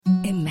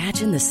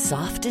Imagine the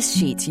softest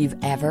sheets you've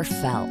ever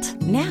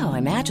felt. Now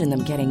imagine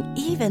them getting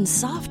even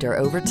softer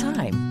over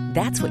time.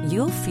 That's what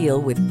you'll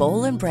feel with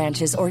Boll and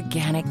Branch's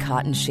organic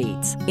cotton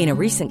sheets. In a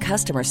recent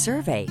customer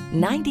survey,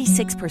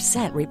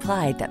 96%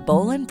 replied that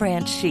Boll and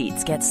Branch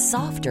sheets get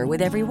softer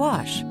with every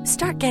wash.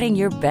 Start getting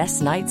your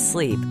best night's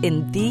sleep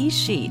in these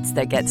sheets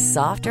that get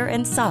softer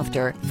and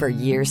softer for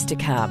years to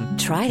come.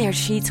 Try their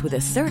sheets with a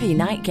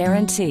 30-night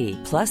guarantee.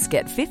 Plus,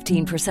 get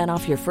 15%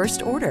 off your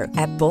first order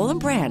at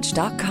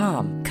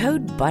bollandbranch.com.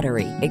 Code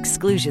BUTTERY.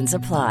 Exclusions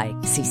apply.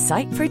 See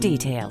site for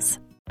details.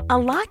 A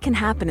lot can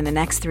happen in the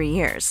next 3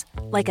 years.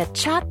 Like a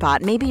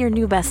chatbot may be your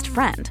new best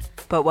friend.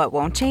 But what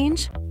won't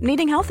change?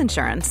 Needing health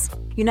insurance.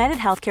 United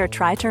Healthcare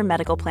Tri-Term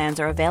Medical Plans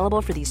are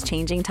available for these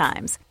changing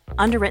times.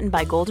 Underwritten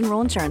by Golden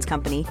Rule Insurance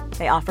Company,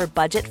 they offer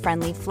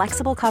budget-friendly,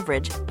 flexible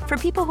coverage for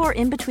people who are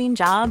in between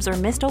jobs or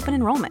missed open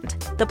enrollment.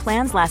 The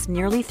plans last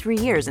nearly 3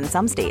 years in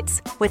some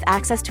states, with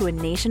access to a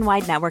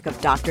nationwide network of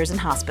doctors and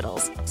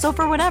hospitals. So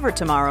for whatever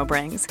tomorrow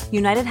brings,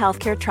 United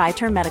Healthcare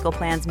Tri-Term Medical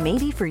Plans may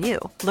be for you.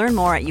 Learn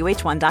more at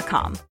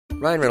uh1.com.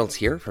 Ryan Reynolds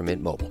here from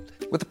Mint Mobile.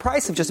 With the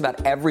price of just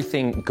about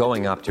everything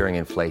going up during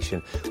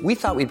inflation, we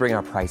thought we'd bring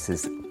our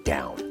prices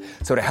down.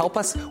 So to help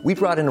us, we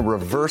brought in a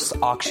reverse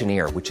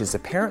auctioneer, which is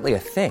apparently a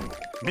thing.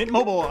 Mint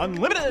Mobile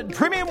Unlimited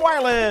Premium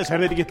Wireless. How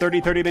to get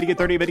 30, 30, bit to get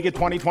 30, bit to get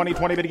 20, 20,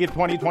 20, bit to get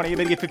 20, 20,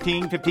 bit to get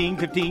 15, 15,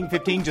 15,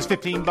 15, just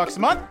 $15 a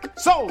month?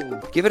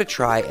 Sold! Give it a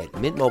try at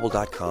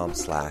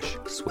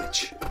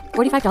mintmobile.com/switch.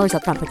 $45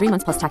 up front for 3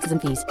 months plus taxes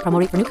and fees. Promo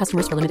rate for new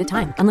customers for limited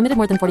time. Unlimited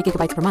more than 40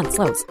 gigabytes per month.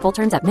 Slows full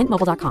terms at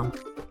mintmobile.com.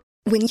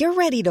 When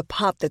you're ready to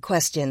pop the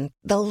question,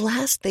 the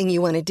last thing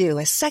you want to do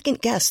is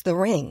second-guess the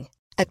ring.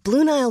 At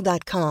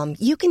BlueNile.com,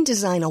 you can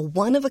design a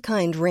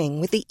one-of-a-kind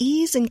ring with the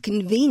ease and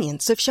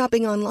convenience of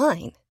shopping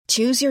online.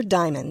 Choose your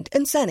diamond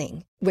and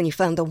setting. When you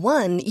find the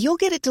one,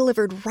 you'll get it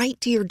delivered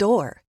right to your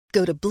door.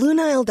 Go to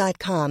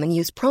BlueNile.com and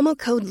use promo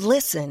code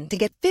LISTEN to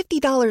get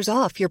 $50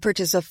 off your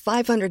purchase of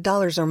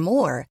 $500 or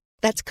more.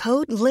 That's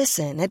code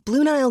LISTEN at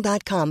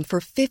BlueNile.com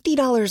for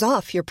 $50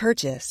 off your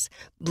purchase.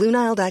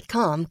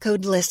 BlueNile.com,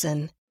 code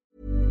LISTEN.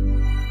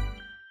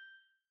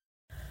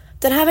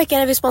 Den här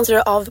veckan är vi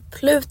sponsrade av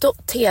Pluto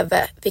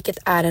TV, vilket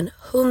är en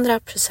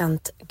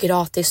 100%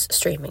 gratis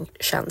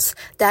streamingtjänst.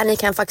 Där ni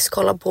kan faktiskt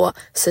kolla på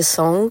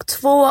säsong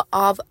 2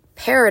 av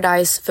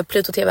Paradise, för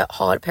Pluto TV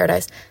har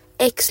Paradise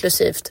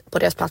exklusivt på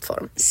deras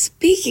plattform.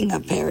 Speaking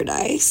of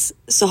Paradise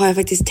så har jag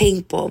faktiskt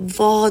tänkt på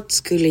vad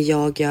skulle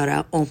jag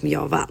göra om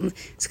jag vann?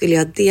 Skulle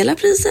jag dela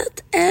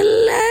priset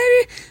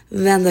eller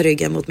vända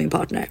ryggen mot min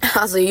partner?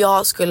 Alltså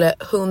jag skulle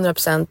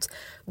 100%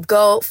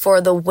 go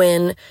for the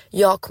win.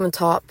 Jag kommer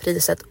ta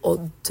priset och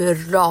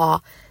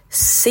dra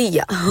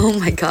Sia.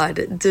 Oh my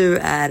god, du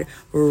är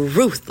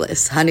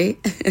ruthless, honey.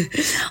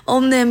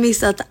 Om ni har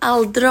missat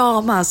all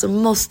drama så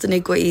måste ni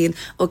gå in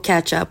och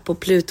catch up på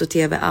Pluto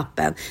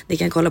TV-appen. Ni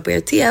kan kolla på er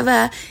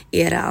TV,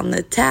 eran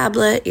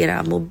tablet,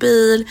 eran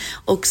mobil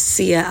och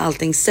se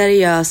allting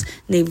seriöst.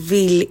 Ni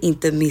vill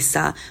inte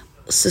missa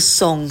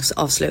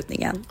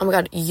säsongsavslutningen. Oh my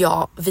god,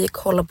 ja, vi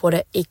kollar på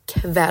det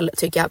ikväll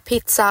tycker jag.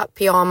 Pizza,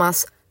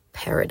 pyjamas,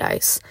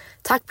 Paradise.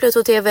 Tack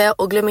Pluto TV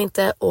och glöm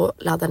inte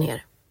att ladda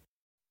ner.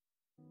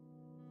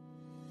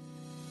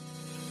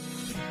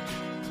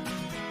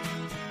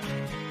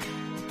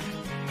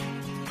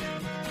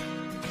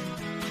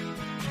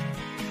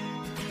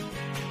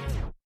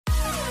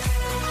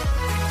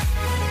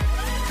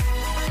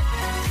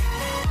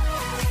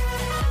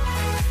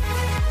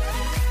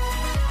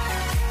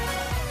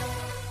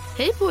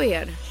 Hej på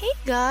er! Hej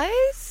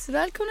guys!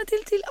 Välkomna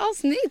till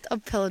avsnitt av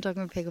Pillow Talk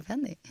med Peg och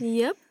Penny.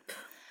 Yep.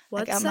 I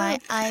got my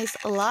ice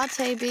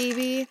latte,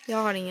 baby. Jag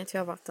har inget,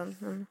 jag har vatten.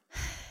 Mm.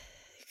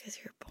 Because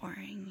you're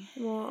boring.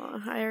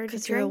 Well,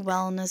 because you're a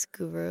wellness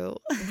guru.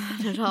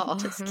 Ja,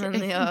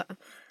 men jag har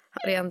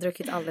redan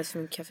druckit alldeles för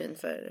mycket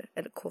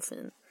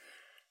koffein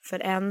för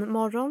en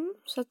morgon.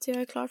 Så att jag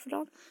är klar för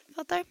dagen.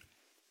 Fattar.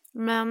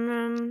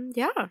 Men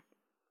ja,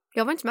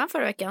 jag var inte med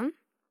förra veckan.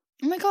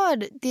 Oh my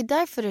god, det är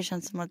därför det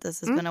känns som att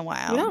this has been a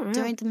while. Ja. Du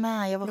var inte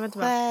med, jag var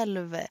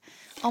själv.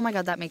 Oh my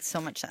god, that makes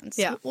so much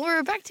sense. Yeah.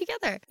 We're back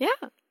together. Ja.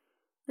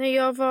 Nej,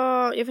 jag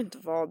vet inte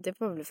vad, det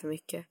var väl för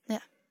mycket.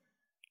 Yeah.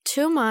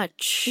 Too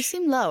much. You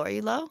seem low, are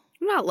you low?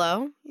 I'm not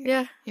low.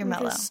 Yeah. You're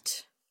mellow.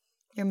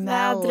 You're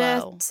mellow.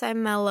 Vädret, I'm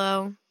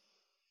mellow.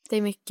 Det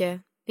är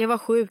mycket. Jag var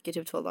sjuk i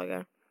typ 2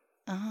 dagar.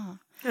 Aha.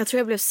 Jag tror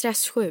jag blev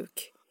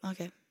stresssjuk.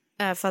 Okej.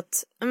 För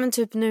att, men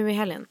typ nu i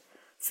helgen.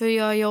 För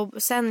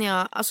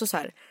alltså så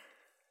här.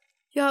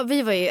 Ja,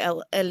 vi var i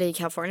LA i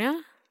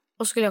California.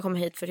 Och så skulle jag komma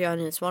hit för att göra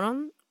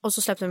Nyhetsmorgon. Och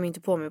så släppte de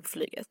inte på mig på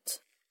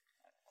flyget.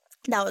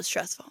 That was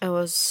stressful. It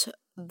was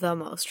the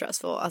most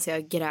stressful. Alltså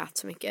jag grät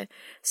så mycket.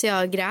 Så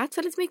jag grät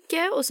väldigt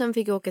mycket. Och sen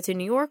fick jag åka till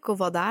New York och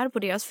vara där på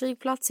deras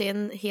flygplats i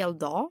en hel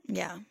dag.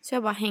 Yeah. Så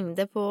jag bara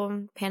hängde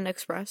på Panda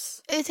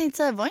Express. Jag tänkte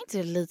säga, var inte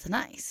det lite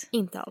nice?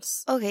 Inte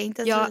alls. Okej,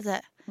 inte jag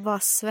lite. Var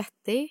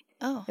svettig.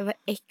 Jag var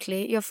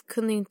äcklig. Jag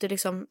kunde inte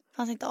liksom...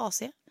 Fanns inte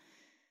AC?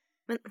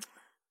 Men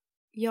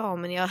Ja,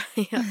 men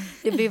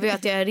det blir ju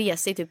att jag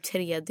reser i typ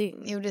 3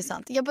 dygn. Jo, det är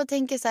sant. Jag bara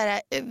tänker så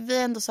här, vi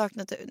har ändå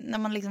saknat, när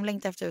man liksom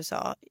längtar efter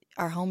USA,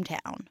 our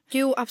hometown.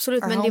 Jo,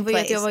 absolut, men det var ju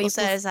att jag var ju och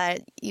så är det så här,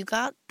 you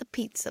got the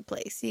pizza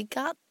place, you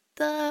got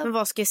the... Men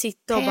vad ska jag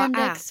sitta och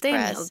bara äta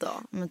en hel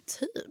dag? Men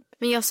typ.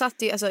 Men jag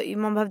satt ju, alltså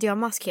man behövde ju ha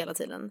mask hela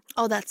tiden.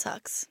 Oh, that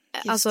sucks.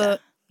 Alltså,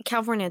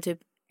 Kalifornien är typ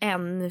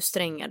ännu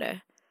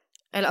strängare.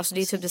 Eller alltså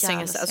det är typ det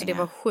strängaste, alltså det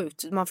var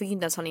sjukt. Man fick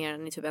inte ens ha ner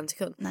den i typ 1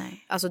 sekund.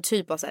 Nej. Alltså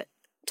typ bara så här,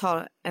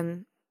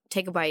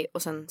 take a bite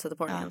och sen sätta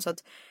på den igen. Så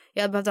att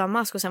jag behövde ha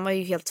mask och sen var jag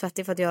ju helt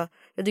svettig för att jag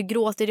hade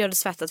gråtit, jag hade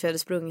svettat för jag hade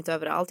sprungit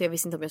överallt. Jag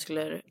visste inte om jag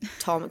skulle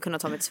kunna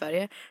ta mig till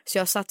Sverige. Så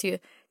jag satt ju,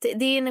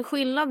 det är en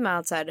skillnad med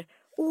att så här,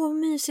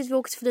 mysigt vi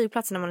åkte till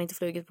flygplatsen när man inte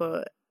flugit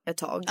på ett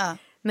tag.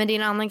 Men det är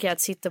en annan grej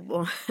att sitta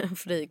på en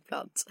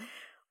flygplats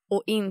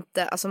och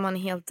inte, alltså man är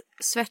helt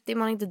svettig,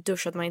 man har inte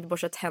duschat, man har inte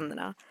borstat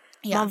händerna.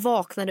 Man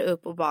vaknade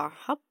upp och bara,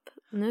 hopp,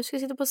 nu ska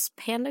jag sitta på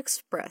Panda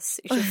Express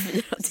i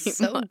 24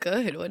 timmar. So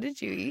good, what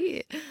did you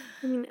eat?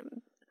 I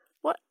mean,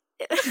 what?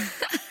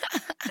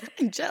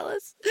 I'm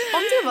jealous.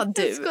 Om det var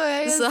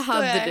du så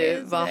hade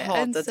du bara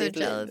hatat ditt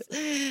liv.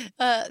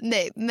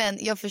 Nej, men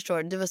jag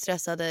förstår, du var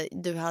stressad,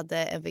 du hade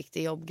en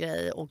viktig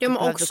jobbgrej och du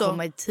behövde också,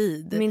 komma i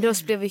tid. Min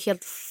röst blev ju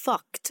helt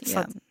fucked för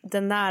att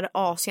den där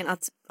AC:n,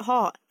 att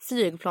ha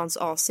flygplans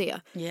AC.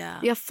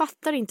 Jag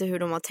fattar inte hur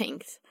de har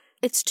tänkt.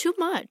 It's too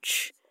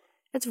much.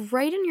 It's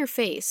right in your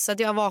face. Så att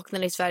jag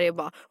vaknade i Sverige och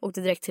bara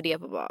åkte direkt till det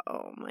och bara,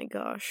 oh my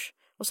gosh.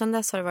 Och sen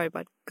dess har det varit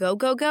bara, go,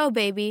 go, go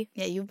baby.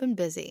 Yeah, you've been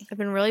busy. I've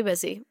been really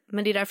busy.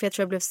 Men det är därför jag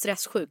tror jag blev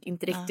stresssjuk,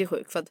 inte riktigt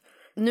sjuk. För att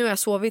nu har jag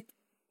sovit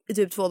i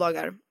typ 2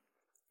 dagar.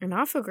 And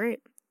I feel great.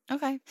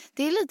 Okay.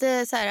 Det är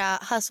lite så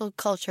här, hustle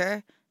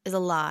culture is a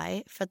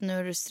lie. För att nu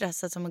är du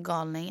stressad som en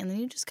galning. And then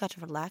you just got to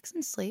relax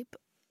and sleep.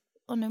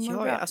 Och nu mår du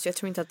bra. Alltså jag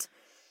tror inte att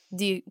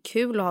det är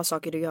kul att ha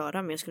saker att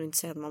göra. Men jag skulle inte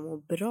säga att man mår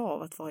bra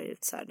av att vara i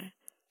ett så här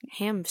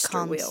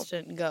hamster wheel.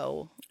 Constant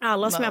go.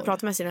 Alla som jag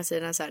pratar med sina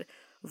sidor så här,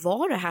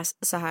 var det här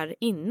så här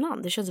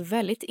innan? Det känns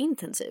väldigt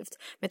intensivt.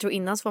 Men jag tror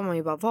innan så var man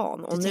ju bara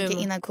van. Och du nu...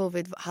 tänker innan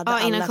covid hade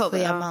alla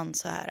scheman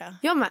så här?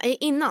 Ja, men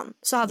innan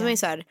så hade man ju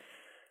så här.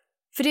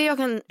 För det jag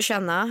kan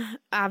känna,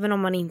 även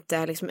om man inte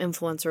är liksom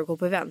influencer och går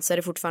på event, så är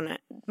det fortfarande,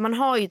 man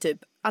har ju typ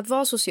att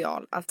vara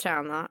social, att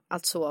träna,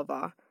 att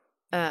sova,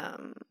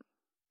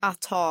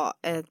 att ha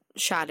ett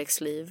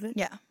kärleksliv.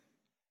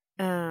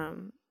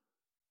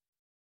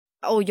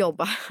 Och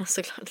jobba,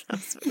 såklart.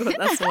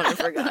 That's what I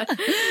forgot.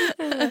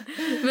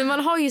 Men man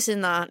har ju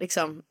sina,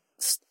 liksom,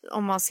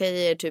 om man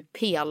säger typ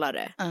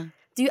pelare.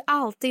 Det är ju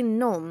alltid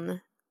någon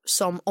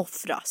som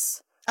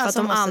offras. För att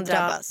de andra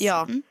drabbas.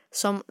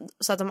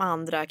 Så att de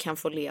andra kan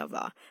få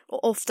leva.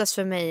 Och oftast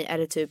för mig är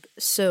det typ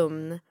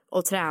sömn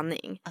och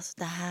träning. Alltså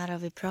det här har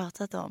vi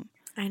pratat om.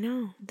 I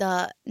know.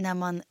 När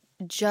man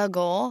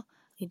juggle.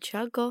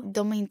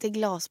 De är inte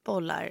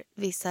glasbollar,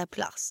 vissa är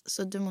plast.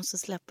 Så du måste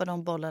släppa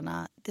de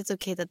bollarna. It's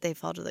okay that they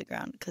fall to the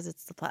ground because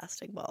it's the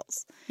plastic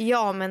balls.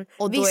 Ja, men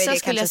och då vissa är det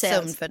skulle kanske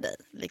sömn för dig.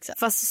 Liksom.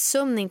 Fast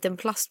sömn är inte en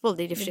plastboll,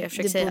 det är det jag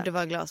försöker säga. Det borde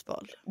vara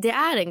glasboll. Det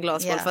är en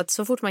glasboll för att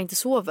så fort man inte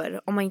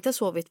sover, om man inte har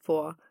sovit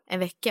på en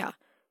vecka,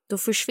 då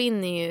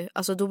försvinner ju,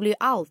 alltså då blir ju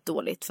allt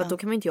dåligt. För att då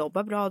kan man inte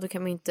jobba bra, då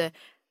kan man inte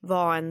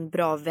vara en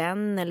bra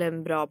vän eller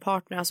en bra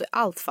partner. Alltså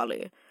allt faller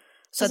ju.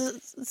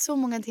 Så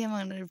många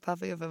teman är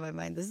popping up in my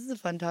mind. This is a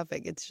fun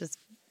topic. It's just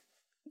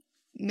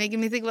making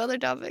me think of other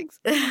topics.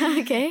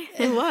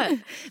 Okay, what?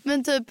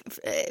 Men typ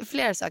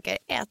flera saker.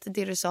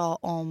 Det du sa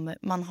om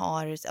man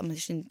har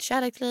sin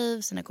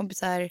kärleksliv, sina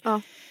kompisar,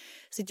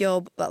 sitt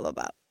jobb, bla bla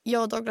bla.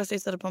 Jag och Douglas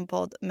lyssnade på en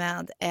podd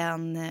med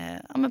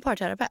en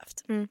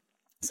parterapeut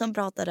som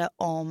pratade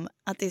om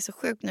att det är så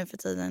sjukt nu för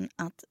tiden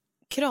att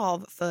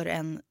krav för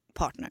en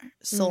partner,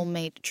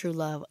 soulmate, true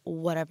love,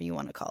 whatever you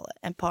want to call it,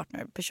 en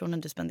partner,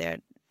 personen du spenderar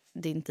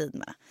din tid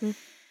med,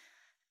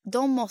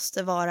 de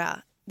måste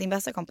vara din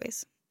bästa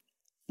kompis.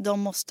 De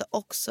måste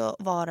också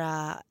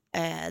vara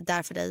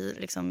där för dig,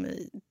 liksom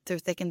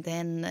through thick and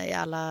thin, i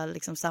alla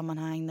liksom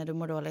sammanhang när du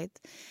mår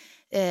dåligt.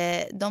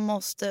 De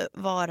måste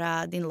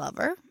vara din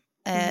lover.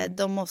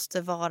 De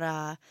måste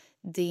vara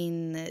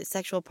din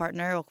sexual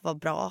partner och vara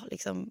bra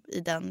liksom, i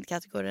den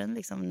kategorin.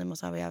 Liksom, ni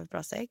måste ha jävligt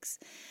bra sex.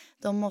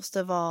 De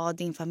måste vara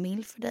din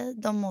familj för dig.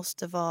 De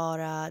måste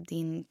vara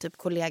din typ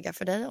kollega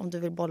för dig om du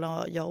vill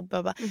bolla jobb.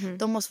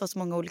 De måste vara så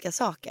många olika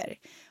saker.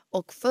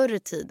 Och förr i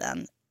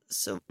tiden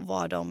så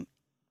var de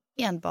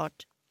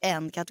enbart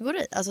en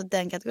kategori. Alltså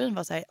den kategorin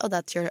var så här,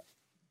 that's your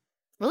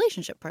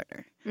relationship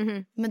partner.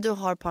 Men du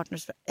har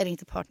partners, eller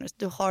inte partners,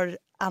 du har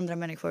andra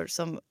människor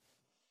som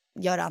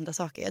gör andra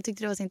saker. Jag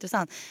tyckte det var så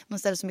intressant. Man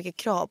ställer så mycket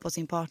krav på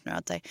sin partner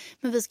att säga,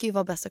 men vi ska ju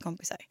vara bästa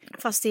kompisar.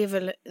 Fast det är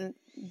väl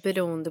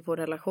beroende på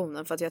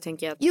relationen, för att jag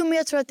tänker att... Jo, men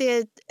jag tror att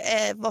det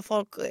är vad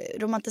folk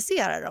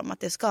romantiserar om, att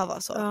det ska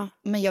vara så.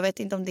 Men jag vet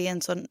inte om det är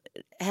en sån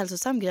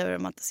hälsosam grej att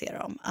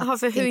romantisera om. Att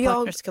för din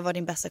partner ska vara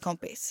din bästa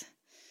kompis.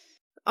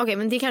 Okej,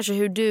 men det är kanske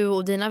hur du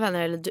och dina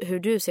vänner, eller hur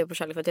du ser på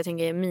kärlek. För att jag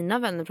tänker, mina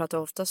vänner pratar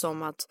ofta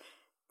om att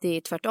det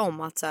är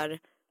tvärtom. Att så här,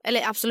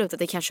 eller absolut att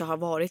det kanske har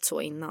varit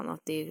så innan,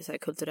 att det är så här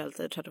kulturellt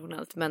eller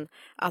traditionellt, men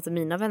att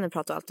mina vänner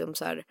pratar alltid om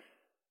så här,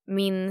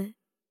 min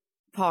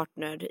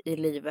partner i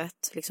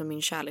livet, liksom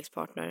min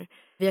kärlekspartner,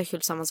 vi har kul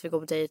tillsammans, vi går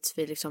på dates,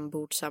 vi liksom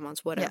bor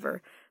tillsammans, whatever,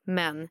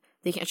 men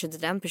det är kanske inte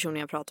den personen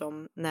jag pratar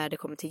om när det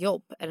kommer till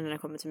jobb eller när det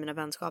kommer till mina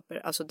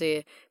vänskaper. Alltså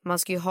man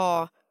ska ju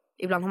ha,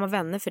 ibland har man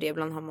vänner för det,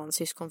 ibland har man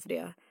syskon för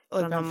det, och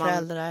ibland har man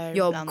föräldrar,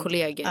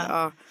 jobbkollegor.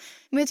 Ja.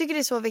 Men jag tycker det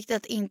är så viktigt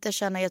att inte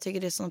känna, jag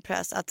tycker det är sån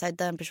press att här,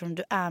 den personen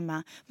du är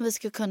med, men vi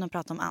ska kunna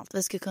prata om allt,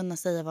 vi ska kunna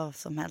säga vad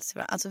som helst,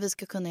 alltså vi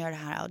ska kunna göra det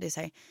här, och det är så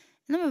här,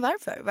 nej men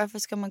varför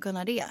ska man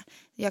kunna det?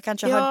 Jag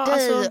kanske har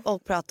dig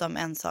och prata om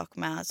en sak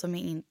med som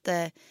jag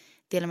inte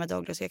delar med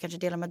Douglas, jag kanske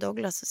delar med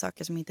Douglas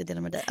saker som jag inte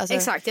delar med dig. Alltså...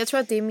 Exakt, jag tror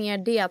att det är mer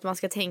det att man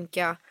ska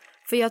tänka,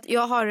 för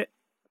jag har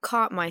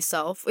caught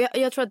myself, och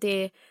jag tror att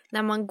det är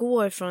när man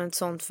går från ett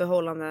sånt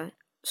förhållande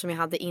som jag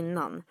hade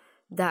innan,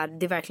 där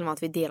det verkligen var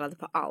att vi delade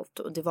på allt,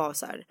 och det var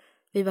så här,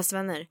 vi är bästa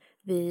vänner,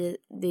 det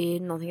är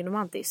någonting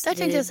romantiskt. Där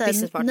tänkte jag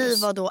säga, ni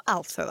var då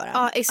allt för varandra.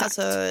 Ja, exakt.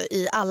 Alltså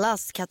i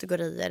allas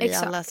kategorier,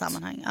 exakt. I alla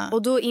sammanhang. Ja.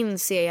 Och då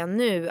inser jag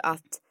nu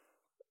att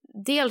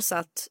dels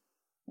att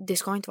det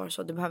ska inte vara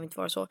så, det behöver inte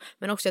vara så,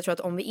 men också jag tror att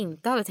om vi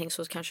inte hade tänkt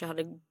så kanske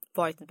hade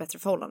varit ett bättre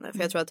förhållande. För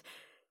jag tror att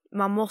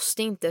man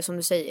måste inte, som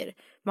du säger,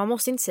 man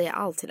måste inte säga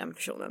allt till den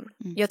personen.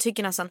 Jag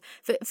tycker nästan,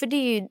 för det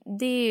är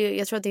ju,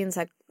 jag tror att det är en så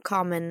här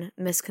common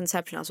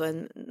misconception, alltså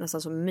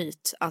nästan som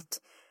myt,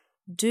 att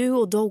du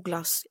och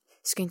Douglas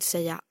ska inte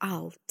säga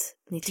allt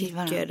ni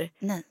tycker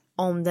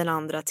om den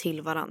andra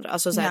till varandra.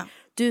 Alltså så här,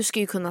 du ska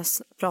ju kunna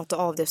prata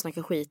av det och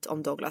snacka skit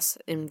om Douglas,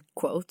 in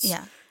quotes.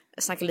 Yeah.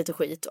 Snacka lite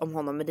skit om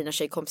honom med dina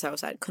tjejkompisar och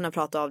så här, kunna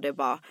prata av det och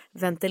bara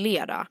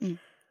ventilera.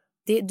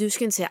 Du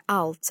ska inte säga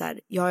allt så här,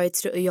 jag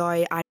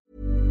är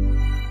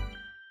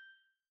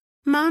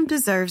Mom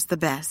deserves the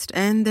best,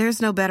 and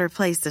there's no better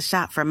place to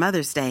shop for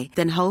Mother's Day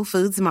than Whole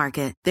Foods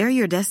Market. They're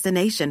your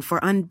destination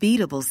for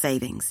unbeatable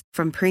savings,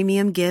 from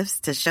premium gifts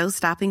to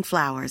show-stopping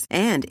flowers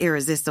and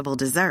irresistible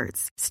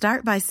desserts.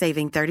 Start by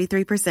saving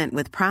 33%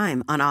 with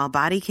Prime on all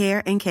body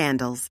care and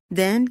candles.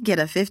 Then get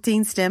a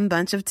 15-stem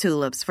bunch of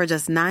tulips for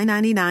just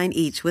 $9.99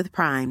 each with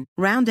Prime.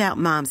 Round out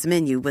Mom's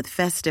menu with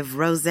festive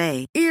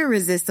rosé,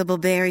 irresistible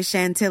berry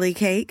chantilly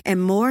cake,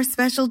 and more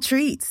special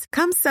treats.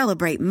 Come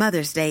celebrate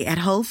Mother's Day at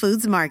Whole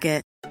Foods Market.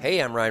 Hey,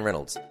 I'm Ryan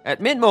Reynolds. At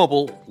Mint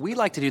Mobile, we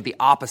like to do the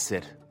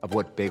opposite of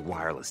what Big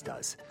Wireless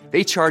does.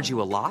 They charge you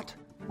a lot,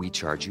 we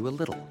charge you a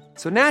little.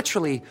 So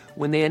naturally,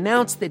 when they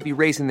announced they'd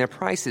be raising their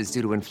prices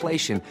due to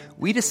inflation,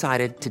 we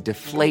decided to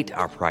deflate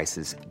our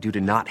prices due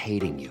to not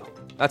hating you.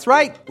 That's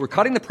right. We're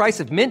cutting the price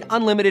of Mint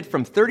Unlimited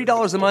from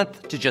 $30 a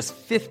month to just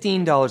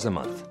 $15 a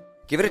month.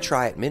 Give it a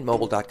try at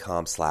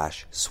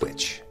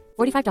mintmobile.com/switch.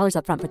 $45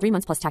 up front for 3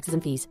 months plus taxes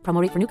and fees.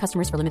 Promo rate for new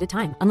customers for limited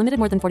time. Unlimited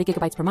more than 40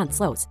 gigabytes per month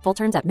slows. Full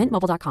terms at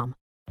mintmobile.com.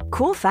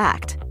 Cool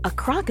fact, a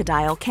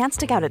crocodile can't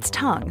stick out its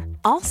tongue.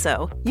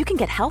 Also, you can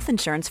get health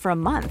insurance for a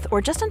month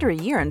or just under a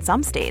year in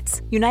some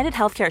states. United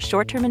Healthcare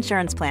short-term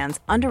insurance plans,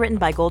 underwritten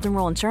by Golden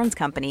Rule Insurance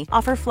Company,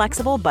 offer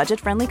flexible,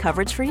 budget-friendly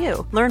coverage for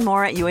you. Learn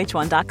more at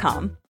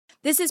uh1.com.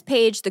 This is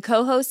Paige, the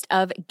co-host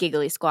of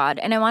Giggly Squad,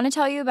 and I want to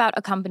tell you about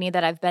a company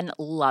that I've been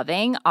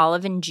loving,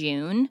 Olive &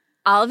 June.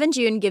 Olive &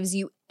 June gives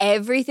you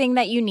everything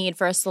that you need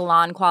for a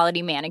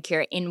salon-quality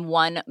manicure in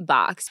one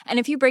box. And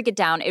if you break it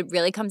down, it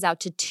really comes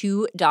out to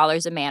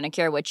 $2 a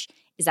manicure, which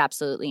is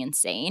absolutely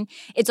insane.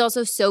 It's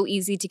also so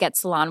easy to get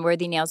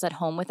salon-worthy nails at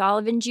home with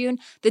Olive & June.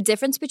 The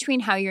difference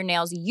between how your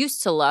nails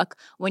used to look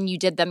when you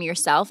did them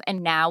yourself and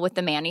now with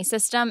the Mani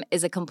system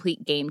is a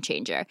complete game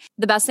changer.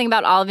 The best thing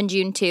about Olive &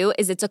 June, too,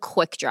 is it's a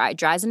quick dry.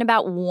 Dries in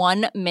about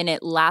 1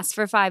 minute, lasts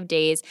for 5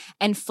 days,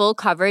 and full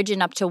coverage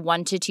in up to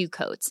 1 to 2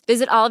 coats.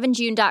 Visit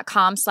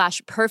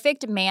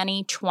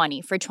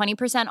oliveandjune.com/perfectmani20 for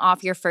 20%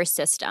 off your first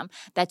system.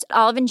 That's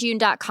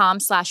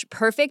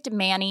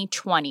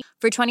oliveandjune.com/perfectmani20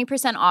 for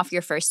 20% off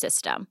your first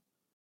system.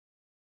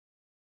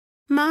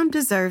 Mom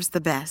deserves the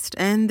best,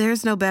 and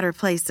there's no better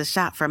place to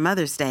shop for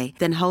Mother's Day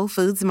than Whole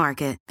Foods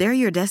Market.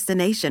 They're your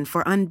destination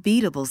for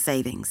unbeatable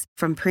savings,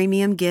 from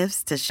premium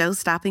gifts to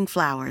show-stopping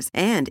flowers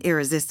and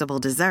irresistible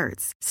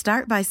desserts.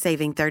 Start by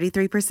saving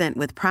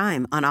 33% with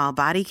Prime on all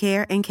body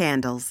care and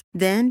candles.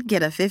 Then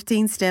get a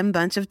 15-stem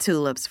bunch of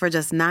tulips for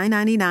just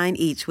 $9.99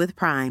 each with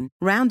Prime.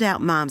 Round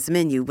out Mom's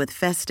menu with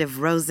festive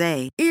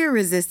rosé,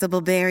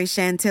 irresistible berry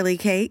chantilly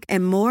cake,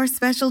 and more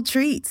special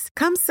treats.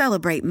 Come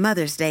celebrate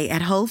Mother's Day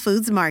at Whole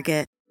Foods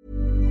Market.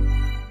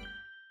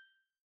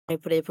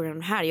 På dig på grund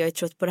av det här, jag är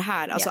trött på det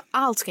här. Alltså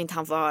allt ska inte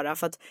han få höra,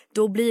 för att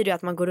då blir det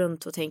att man går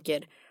runt och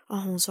tänker,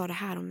 hon sa det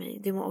här om mig,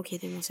 det måste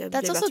jag bli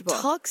bättre på. That's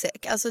also toxic.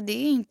 Alltså det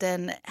är inte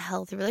en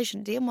healthy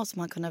relation. Det måste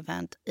man kunna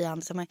vänta i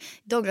andra sammanhang.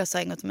 Douglas sa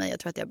en gång till mig, jag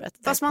tror att jag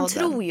berättade. Fast man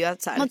tror ju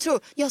att så här, man tror,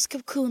 jag ska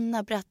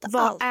kunna berätta allt.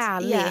 Var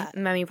ärlig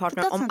med min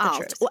partner om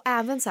allt. Och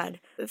även så här,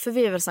 för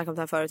vi har väl snackat om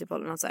det här förut i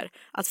podden, så här,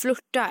 att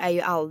flirta är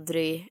ju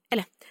aldrig,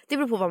 eller det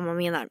beror på vad man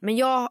menar. Men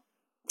jag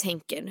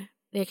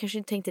kanske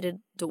inte tänkte det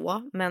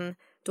då, men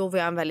då var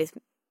jag en väldigt,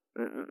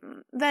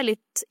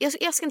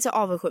 jag ska inte säga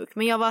avundsjuk,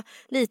 men jag var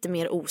lite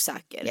mer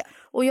osäker.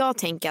 Och jag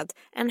tänker att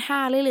en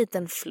härlig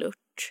liten flört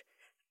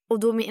Och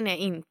då menar jag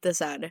inte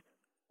så här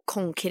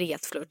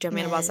konkret flört. Jag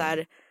menar bara så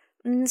här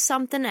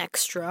something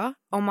extra.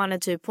 Om man är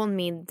typ på en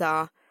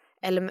middag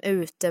eller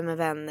ute med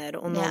vänner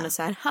och någon är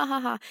så här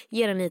hahaha,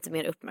 ger en lite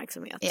mer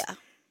uppmärksamhet.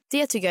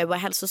 Det tycker jag är bara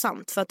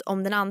hälsosamt. För att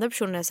om den andra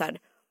personen är så här,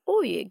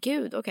 oj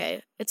gud,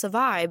 okej, it's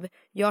a vibe.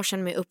 Jag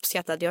känner mig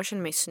uppskattad, jag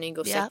känner mig snygg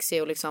och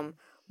sexy och liksom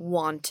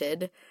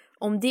wanted.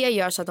 Om det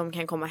gör så att de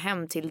kan komma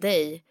hem till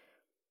dig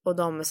och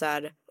de är så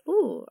här,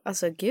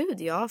 alltså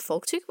gud, ja,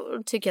 folk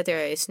tycker att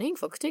jag är snygg,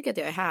 folk tycker att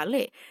jag är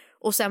härlig.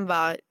 Och sen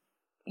bara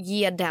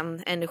ge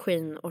den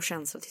energin och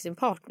känslan till sin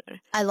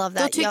partner. I love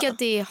that. Då tycker jag att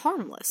det är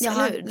harmless,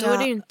 eller hur? Då är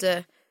det ju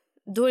inte...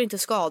 Då är det inte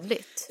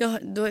skadligt.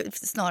 Då är det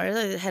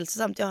snarare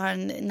hälsosamt. Jag har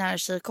en nära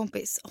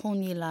tjejkompis.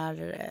 Hon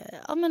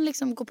gillar men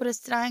liksom gå på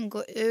restaurang,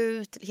 gå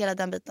ut, hela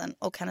den biten.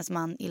 Och hennes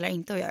man gillar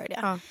inte att göra det.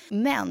 Ja.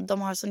 Men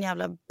de har sån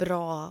jävla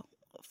bra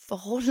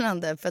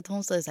förhållande. För att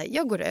hon säger så här,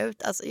 jag går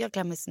ut, alltså jag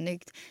klär mig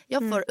snyggt.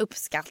 Jag får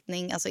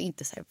uppskattning, alltså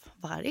inte så här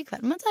varje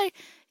kväll. Men så här,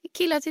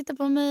 killar tittar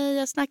på mig,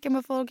 jag snackar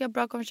med folk, jag har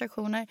bra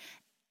konversationer.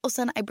 Och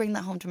sen I bring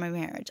that home to my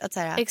marriage. Att så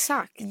här,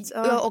 exakt.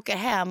 Jag åker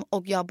hem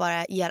och jag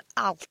bara ger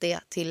allt det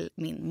till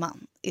min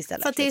man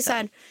istället. För att det är så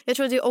här, jag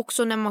tror att det är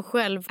också när man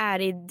själv är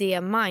i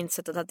det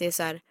mindsetet att det är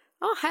så här,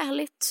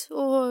 härligt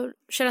och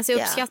känna sig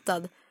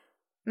uppskattad.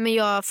 Men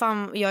jag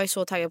är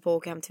så taggad på att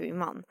åka hem till min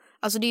man.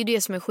 Alltså det är ju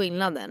det som är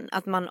skillnaden.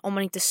 Att om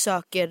man inte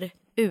söker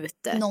ut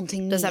det.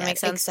 Någonting mer.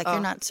 Exakt,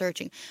 you're not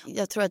searching.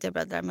 Jag tror att jag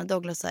berättade det, men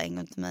Douglas sa en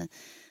gång till mig.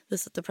 Vi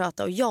satt och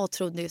pratade och jag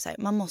trodde ju så här,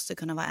 man måste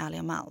kunna vara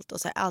ärlig med allt.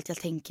 Och så här, allt jag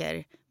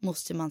tänker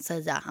måste man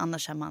säga,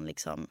 annars är man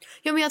liksom...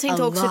 Ja, men jag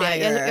tänkte också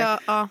det.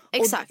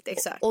 Exakt.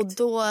 Och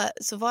då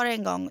så var det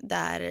en gång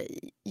där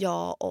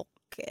jag och...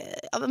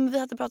 vi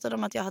hade pratat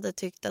om att jag hade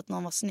tyckt att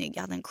någon var snygg.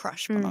 Jag hade en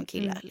crush på någon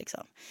kille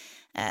liksom.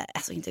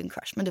 Alltså inte en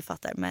crush, men du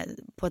fattar.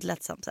 På ett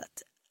lättsamt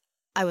sätt.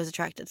 I was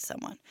attracted to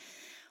someone.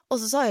 Och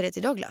så sa jag det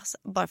till Douglas.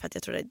 Bara för att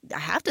jag trodde, I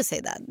have to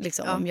say that.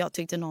 Liksom, om jag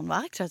tyckte någon var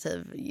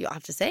attraktiv, you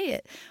have to say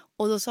it.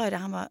 Och då sa jag det,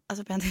 han bara,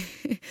 alltså Penny,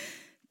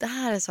 det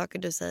här är saker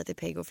du säger till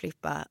Peg och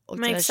Flippa. Och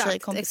till dina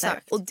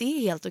tjejkompisar. Och det är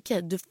helt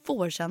okej, du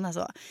får känna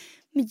så.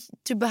 Men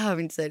du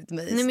behöver inte säga det till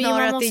mig. Nej,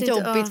 snarare att det är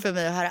jobbigt för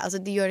mig att höra. Alltså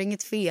det gör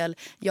inget fel.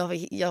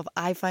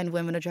 I find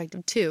women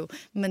attractive too.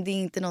 Men det är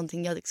inte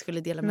någonting jag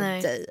skulle dela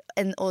med dig.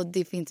 Och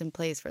det finns en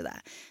place for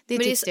that. Det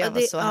tyckte jag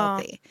var så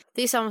healthy.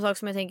 Det är samma sak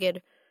som jag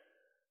tänker,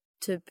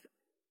 typ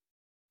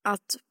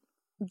att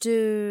du,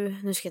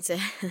 nu ska jag inte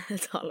säga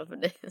tala för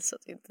dig så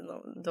att inte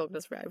någon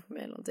Douglas rag på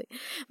mig eller någonting.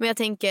 Men jag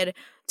tänker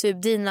typ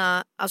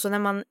alltså när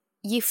man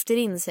gifter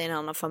in sig i en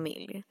annan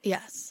familj.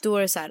 Yes. Då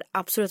är det så här,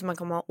 absolut man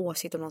kommer ha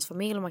åsikt om någons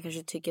familj och man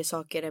kanske tycker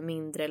saker är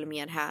mindre eller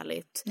mer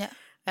härligt.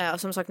 Yeah.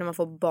 Och som sagt när man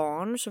får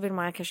barn så vill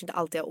man kanske inte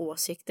alltid ha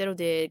åsikter och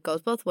det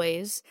goes both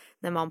ways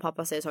när mamma och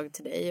pappa säger saker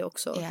till dig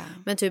också. Yeah.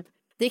 Men typ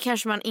det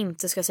kanske man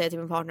inte ska säga till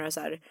min partner så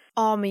här,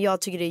 men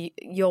jag tycker det är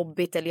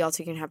jobbigt eller jag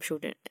tycker den här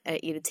personen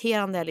är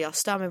irriterande eller jag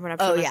stör mig på den här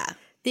personen. Oh, yeah.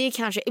 Det är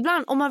kanske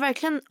ibland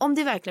om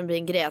det verkligen blir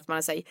en grej att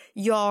man säger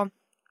jag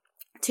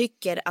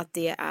tycker att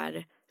det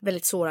är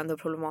väldigt sårande och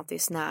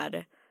problematiskt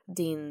när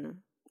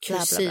din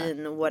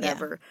kusin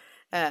whatever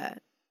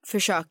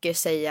försöker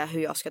säga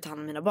hur jag ska ta hand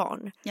om mina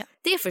barn. Yeah.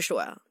 Det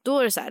förstår jag. Då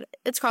är det så här,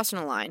 it's crossing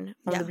a line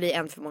om det blir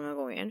en för många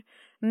gånger.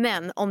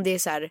 Men om det är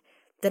så här,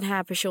 den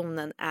här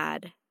personen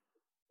är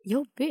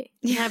jobbig.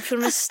 Den här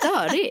personen är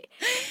störig.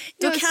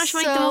 Då kanske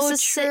man inte måste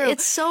säga it's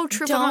so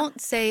true. Don't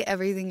say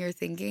everything you're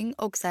thinking.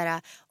 Och så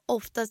här,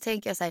 oftast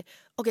tänker jag så här,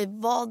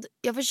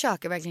 jag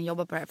försöker verkligen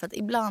jobba på det här. För att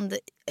ibland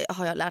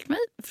har jag lärt mig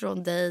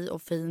från dig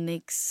och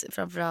Phoenix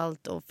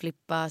framförallt och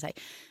Flippa. Så här.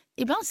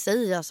 Ibland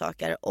säger jag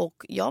saker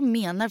och jag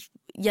menar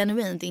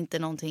genuint inte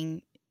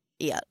någonting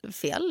är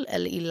fel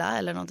eller illa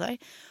eller något där.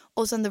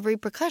 Och sen the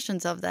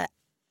repercussions of that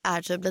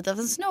är typ lite av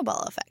en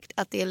snowball effect.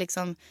 Att det är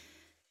liksom...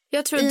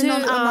 Jag tror i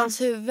någon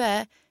annans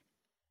huvud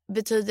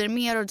betyder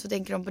mer och så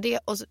tänker de på det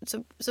och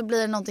så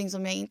blir det någonting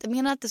som jag inte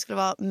menar att det skulle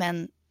vara,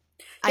 men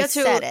I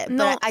said it,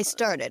 but I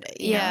started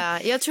it.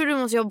 Yeah, jag tror du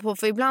måste jobba på,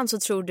 för ibland så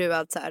tror du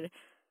att så här,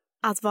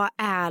 att vara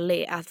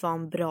ärlig, att vara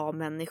en bra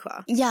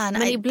människa. Yeah,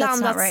 men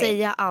ibland att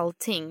säga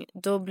allting,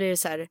 då blir det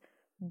så här,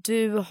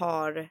 du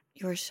har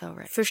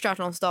förstört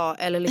någons dag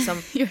eller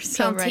liksom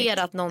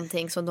planterat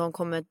någonting som de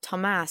kommer ta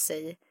med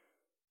sig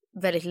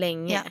väldigt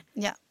länge.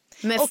 Ja.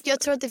 Och jag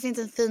tror att det finns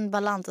en fin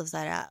balans av så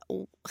här,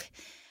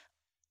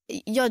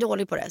 jag är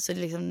dålig på det så det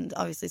är liksom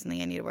obviously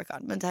something I need to work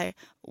on, men det här,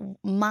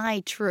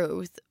 my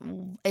truth,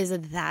 is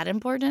it that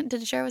important to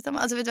share with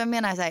someone? Alltså vet du vad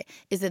jag menar? Så här,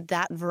 is it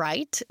that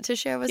right to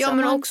share with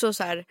someone? Ja, men också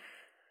så här,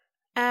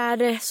 är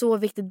det så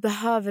viktigt,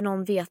 behöver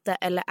någon veta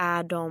eller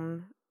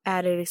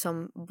är det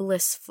liksom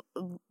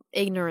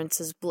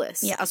ignorance is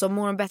bliss. Yeah. Alltså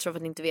more and better av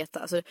att inte veta.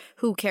 Alltså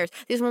who cares?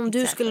 Det är som om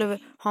du skulle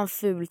ha en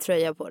ful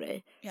tröja på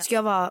dig. Yeah. Ska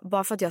jag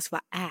bara för att jag ska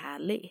vara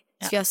ärlig.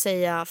 Ska jag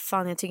säga,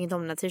 fan jag tycker inte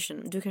om den här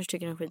t-shirten. Du kanske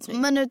tycker den är skitsnygg.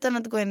 Men utan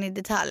att gå in i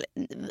detalj.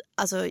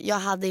 Alltså jag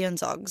hade ju en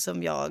sak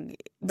som jag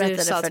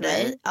berättade för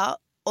dig. Ja,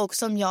 och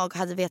som jag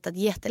hade vetat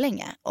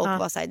jättelänge. Och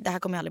var såhär, det här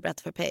kommer jag aldrig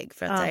berätta för Peg.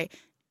 För att såhär,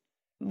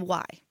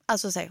 why?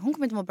 Alltså så här, hon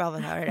kommer inte må bra av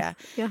att höra det.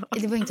 Ja.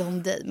 Det var inte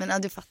om dig,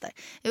 men du fattar.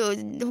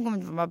 Hon kommer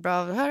inte må bra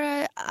av att höra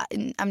det.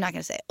 I'm not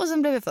gonna say it. Och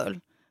sen blev jag full.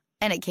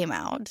 And it came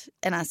out.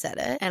 And I said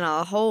it. And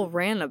a whole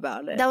ran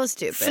about it. That was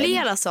stupid.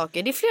 Flera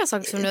saker. Det är flera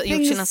saker som du har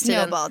gjort senaste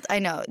tiden. I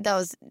know.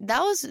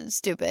 That was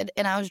stupid.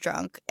 And I was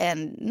drunk.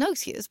 And no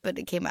excuse, but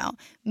it came out.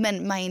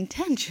 Men my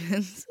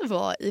intentions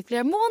var i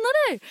flera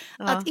månader.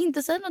 Att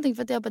inte säga någonting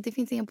för att jag bara, det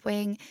finns ingen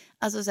poäng.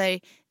 Alltså så här,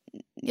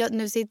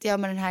 nu sitter jag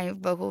med den här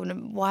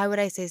informationen. Why would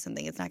I say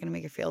something? It's not gonna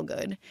make her feel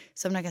good.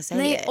 So I'm not gonna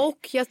say it.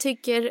 Och jag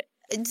tycker...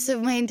 So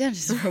my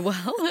intentions were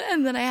well.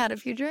 And then I had a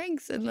few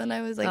drinks. And then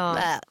I was like,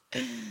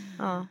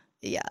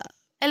 yeah.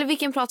 Eller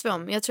vilken pratar vi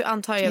om? Jag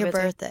antar jag Your vet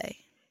birthday.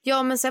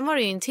 Ja, men sen var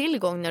det ju en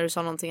tillgång när du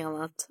sa någonting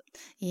annat.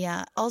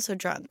 Yeah, also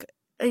drunk.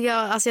 Ja,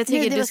 alltså jag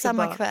tycker det var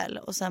samma bara... kväll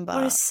och sen bara...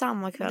 Var det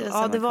samma kväll? Det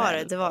var det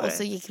var det. Och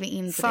så gick vi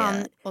in på Fan,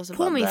 det. Och så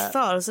på min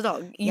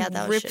födelsedag, you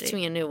ripped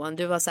me a new one.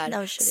 Du var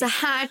så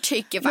här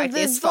tycker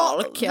faktiskt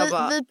folk.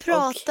 Vi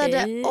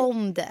pratade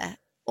om det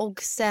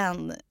och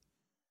sen...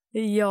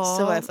 Ja.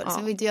 Så var jag full. Så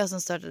det var inte jag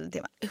som startade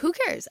temat. Who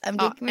cares? I'm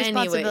taking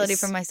responsibility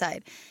from my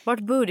side. Vart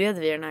började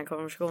vi i den här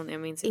konversationen?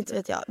 Jag minns inte.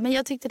 Vet jag. Men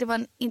jag tyckte det var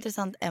en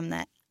intressant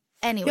ämne.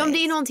 Anyways. Ja, men det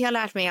är någonting jag har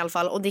lärt mig i alla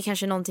fall. Och det är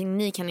kanske någonting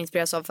ni kan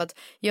inspireras av. För att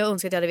jag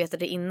önskar att jag hade vetat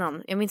det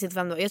innan. Jag minns inte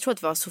vem det var. Jag tror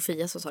att det var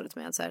Sofia som sa det till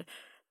mig. Att så här,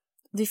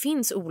 det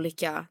finns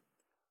olika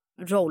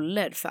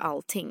roller för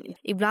allting.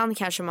 Ibland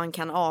kanske man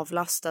kan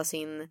avlasta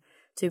sin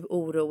typ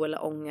oro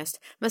eller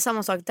ångest. Men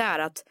samma sak där,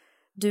 att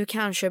du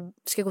kanske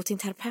ska gå till en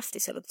terapeut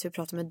istället och typ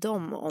prata med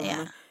dem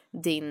om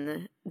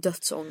din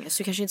dödsångest.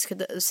 Du kanske inte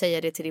ska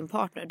säga det till din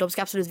partner. De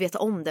ska absolut veta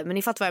om det, men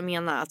ni fattar vad jag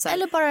menar. Att, så här,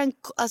 eller bara en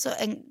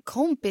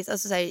kompis.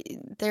 Alltså, så här,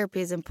 therapy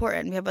is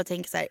important. Men jag bara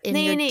tänker så här, in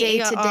your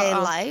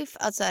day-to-day life.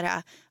 Att så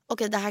här,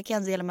 okej, det här kan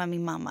jag dela med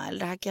min mamma. Eller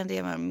det här kan jag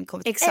dela med min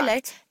kompis. Exakt.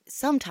 Eller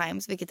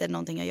sometimes, vilket är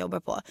någonting jag jobbar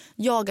på.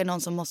 Jag är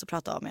någon som måste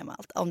prata om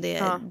allt. Om det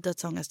är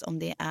dödsångest, om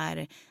det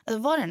är...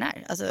 Alltså vad den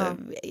är. Alltså,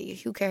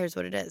 who cares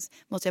what it is.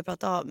 Måste jag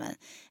prata av mig.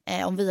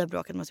 Om vi har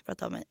bråkat måste jag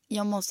prata av mig.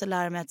 Jag måste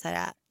lära mig att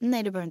säga,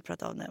 nej, du behöver inte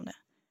prata av dig om det.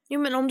 Jo,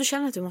 men om du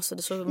känner att du måste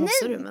det så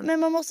måste du. Men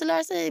man måste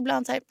lära sig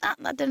ibland så här,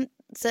 that didn't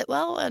sit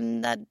well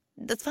and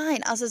that's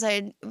fine. Alltså så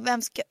här,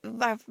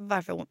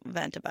 varför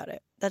vent about it?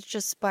 That's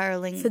just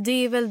spiraling. För det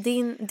är väl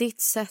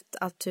ditt sätt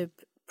att typ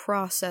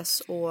process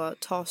och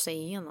ta sig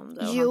igenom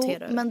det och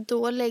hantera det. Men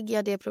då lägger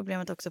jag det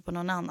problemet också på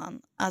någon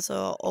annan. Alltså,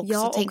 och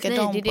så och tänker nej,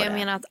 de det är på det jag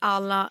menar att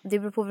alla, det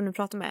beror på vem du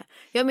pratar med.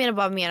 Jag menar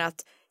bara mer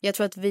att jag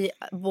tror att vi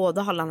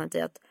båda har landat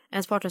i att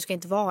ens partner ska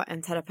inte vara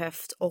en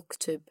terapeut och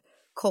typ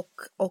kock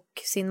och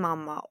sin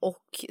mamma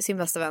och sin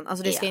bästa vän.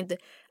 Alltså det ska inte,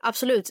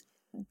 absolut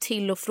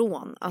till och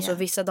från. Alltså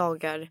vissa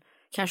dagar,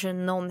 kanske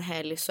någon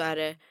helg så är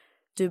det,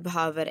 du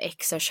behöver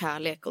extra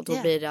kärlek och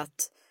då blir det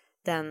att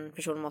den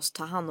personen måste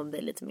ta hand om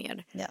dig lite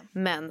mer.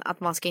 Men att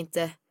man ska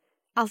inte,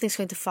 allting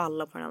ska inte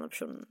falla på den andra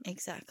personen.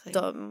 Exactly.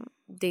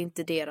 Det är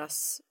inte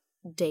deras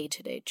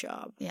day-to-day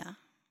job. Yeah.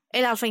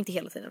 Eller i alla fall inte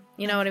hela tiden.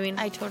 You know what I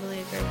mean? I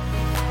totally agree.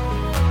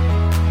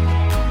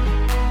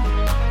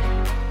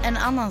 En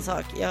annan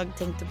sak jag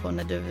tänkte på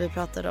när vi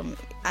pratade om,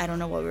 I don't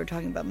know what we were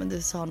talking about, men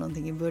du sa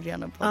någonting i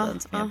början av podden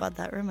som jag bara,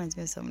 that reminds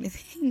me of so many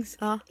things.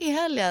 I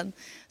helgen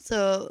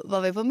så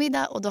var vi på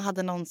middag och då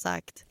hade någon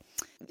sagt,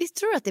 visst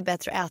tror du att det är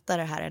bättre att äta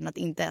det här än att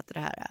inte äta det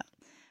här?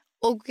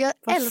 Och jag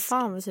vad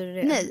fan betyder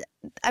det? Nej,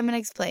 I'm gonna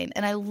explain.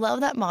 And I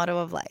love that motto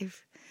of life.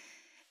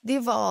 Det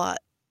var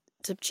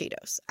typ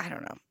Cheetos, I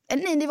don't know.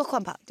 Nej, det var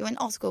champagne. Det var en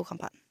asgod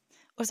champagne.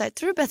 Och så här,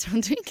 tror du bättre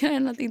att dricka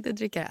än att inte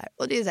dricka det här?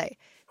 Och det är så här,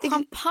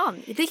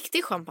 champagne,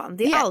 riktig champagne.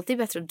 Det är alltid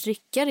bättre att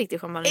dricka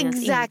riktig champagne än att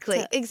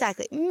inte.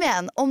 Exactly.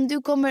 Men om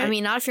du kommer...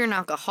 I mean, if you're an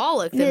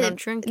alcoholic, then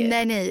don't drink it.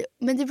 Nej.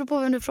 Men det beror på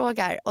vem du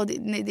frågar. Och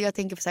jag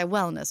tänker på så här,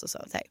 wellness och så.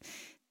 Så här.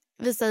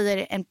 Vi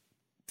säger en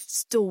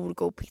stor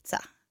god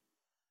pizza.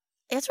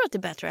 Jag tror att det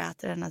är bättre att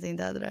äta den än att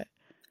inte äta det.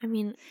 I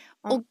mean,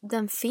 och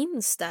den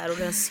finns där och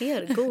den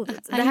ser god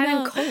ut. Det här är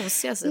den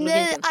konstigaste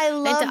logiken. Det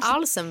är inte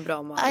alls en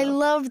bra mat. I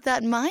love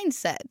that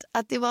mindset.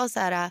 Att det var så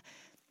här...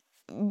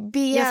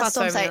 BS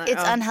som säger,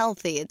 it's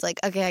unhealthy. It's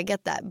like, okay, I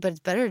get that. But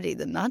it's better to eat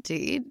than not to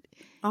eat.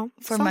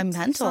 For my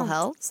mental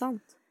health.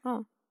 Sant.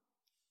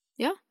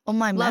 Ja. Och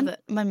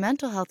my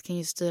mental health kan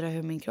ju styra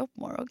hur min kropp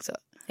mår också.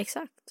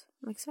 Exakt.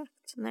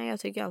 Nej, jag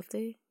tycker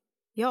alltid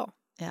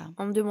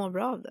om du mår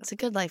bra av det. It's a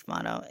good life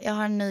motto. Jag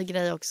har en ny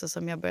grej också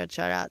som jag börjat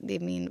köra. Det är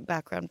min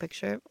background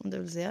picture, om du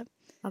vill se.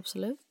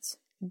 Absolut.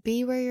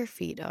 Be where your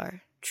feet are.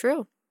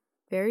 True.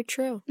 Very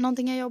true.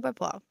 Någonting jag jobbar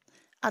på.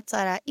 Att så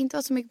här, inte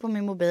vara så mycket på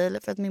min mobil.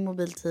 För att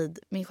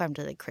min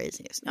skärmtid är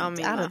crazy just nu.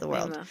 It's out of the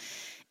world.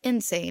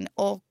 Insane.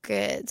 Och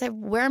så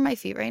här, where are my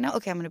feet right now?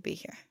 Okay, I'm gonna be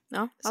here.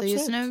 Ja, so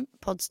just nu,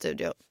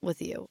 poddstudio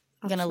with you.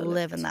 I'm gonna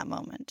live in that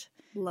moment.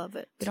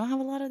 Love it. We don't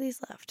have a lot of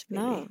these left,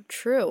 baby. No,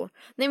 true.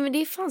 Nej, men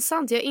det är fan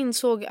sant. Jag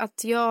insåg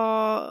att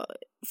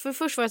för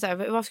först var jag så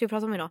här, vad ska vi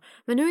prata om idag?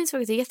 Men nu insåg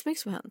jag att det är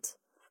jättemycket som har hänt.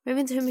 Men jag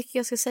vet inte hur mycket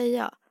jag ska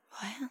säga. Vad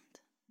har hänt?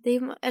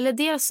 Eller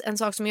dels en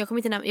sak som jag kommer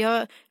inte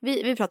nämna.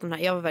 Vi pratade om det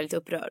här, jag var väldigt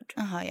upprörd.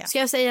 Aha, ja. Ska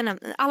jag säga,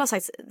 alla har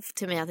sagt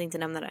till mig att inte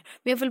nämna det.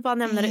 Men jag vill bara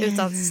nämna det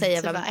utan att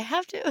säga vem. I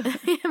have to.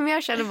 Men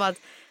jag känner bara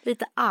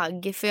lite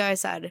agg, för jag är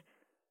så här.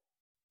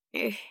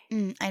 I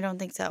don't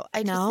think so.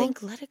 I just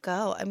think let it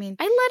go. I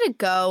let it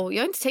go.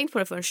 Jag har inte tänkt på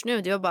det förrän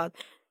nu. Det var bara,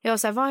 jag var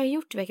så här, vad har jag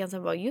gjort i veckan?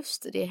 Så bara,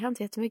 just det har hänt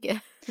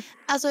jättemycket.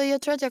 Alltså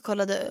jag tror att jag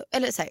kollade,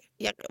 eller så här,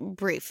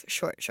 brief,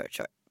 short.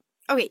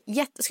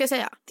 Okej, ska jag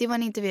säga? Det var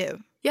en intervju.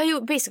 Jag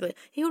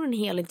gjorde en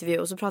hel intervju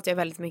och så pratade jag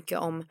väldigt mycket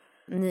om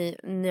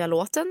nya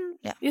låten.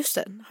 Yeah. Just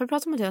det. Har du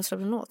pratat om att jag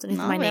släppte en låt? My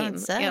Name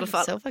i alla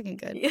fall. So fucking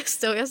good.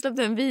 Just det, och jag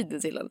släppte en video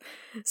till den.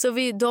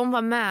 Så de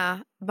var med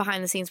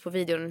behind the scenes på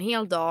videon en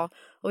hel dag.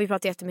 Och vi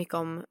pratade jättemycket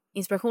om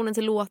inspirationen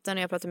till låten.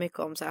 Och jag pratade mycket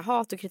om så här,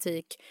 hat och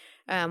kritik.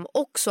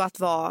 Också att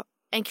vara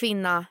en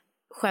kvinna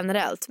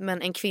generellt,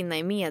 men en kvinna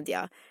i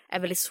media är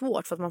väldigt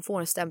svårt för att man får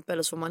en stämpel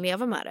och så får man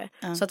leva med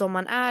det. Så att om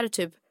man är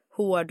typ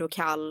hård och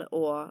kall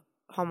och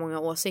har många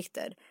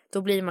åsikter,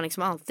 då blir man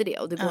liksom alltid det.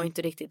 Och det går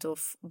inte riktigt att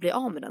bli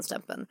av med den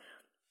stämpeln.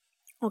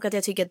 Och att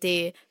jag tycker att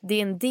det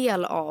är en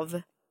del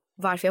av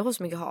varför jag har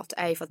så mycket hat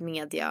är ju för att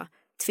media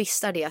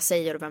twistar det jag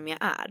säger och vem jag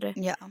är.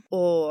 Ja.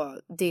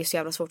 Och det är så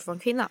jävla svårt att vara en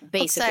kvinna,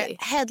 basically.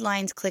 Och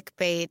headlines,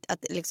 clickbait,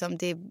 att liksom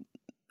det är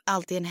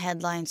alltid en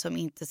headline som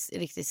inte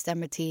riktigt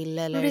stämmer till.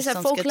 Eller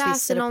som ska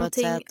twista det på ett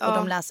sätt. Och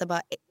de läser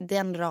bara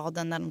den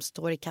raden när de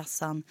står i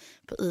kassan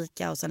på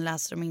ICA och sen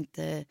läser de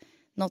inte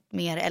något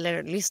mer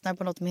eller lyssnar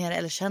på något mer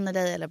eller känner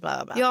dig eller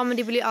bla bla. Ja, men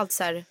det blir ju allt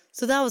så här.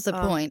 So that was the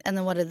point, and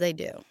then what did they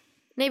do?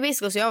 Nej,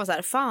 basically så jag var så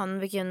här, fan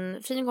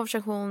vilken fin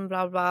konversation,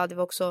 bla bla. Det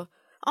var också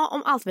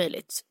om allt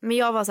möjligt. Men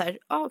jag var så här,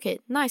 okej,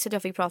 nice att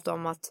jag fick prata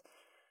om att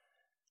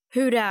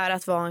hur det är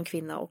att vara en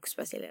kvinna och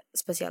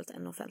speciellt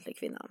en offentlig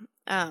kvinna.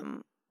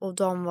 Och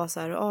de var så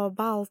här,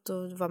 ballt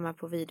och var med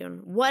på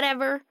videon.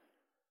 Whatever.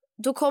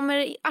 Då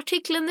kommer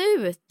artikeln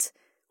ut.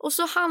 Och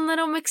så handlar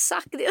det om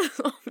exakt det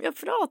som jag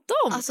pratade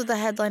om. Alltså the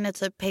headline är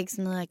typ Pegs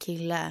nya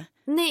kille.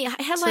 Nej,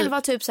 headline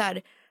var typ så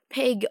här,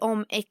 Peg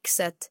om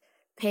exet,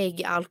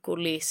 Peg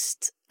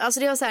alkoholist. Alltså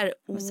det var så här,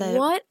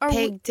 what?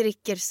 Peg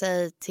dricker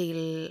sig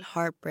till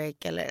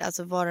heartbreak eller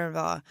alltså vad det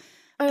var.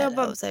 Och jag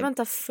bara,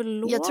 vänta,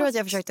 förlåt. Jag tror att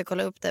jag försökte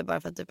kolla upp det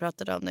bara för att du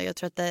pratade om det. Jag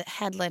tror att the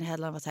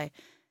headline var så här,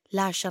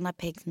 lär känna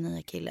Pegs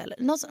nya kille eller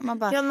något sånt. Man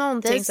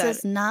bara, this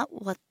is not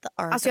what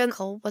the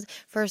article was.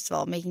 First of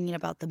all, making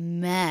it about the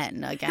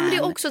men again. Men det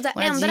är också det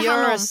enda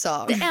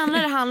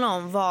det handlar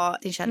om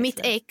var mitt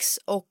ex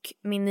och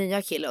min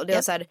nya kille. Och det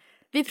var så här,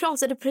 vi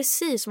pratade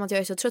precis som att jag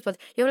är så trött på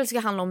att jag vill att det ska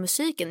handla om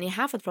musiken. Ni är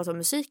här för att prata om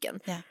musiken.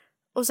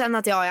 Och sen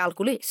att jag är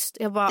alkoholist.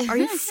 Jag bara, are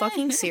you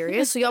fucking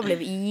serious? Så jag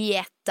blev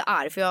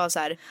jättearg. För jag var så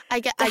här, I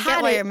get why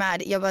you're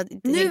mad.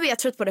 Nu är jag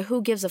trött på det.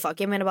 Who gives a fuck?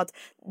 Jag menar bara att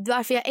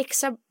varför jag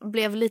extra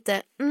blev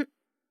lite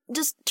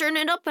just turn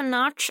it up a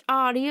notch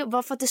audio.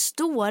 Var för att det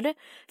står.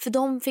 För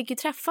de fick ju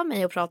träffa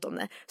mig och prata om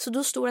det. Så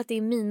då står det att det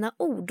är mina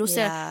ord. Då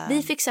säger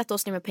vi fick sätta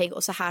oss ner med Peg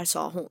och så här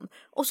sa hon.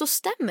 Och så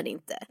stämmer det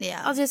inte.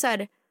 Alltså jag så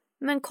här,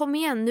 men kom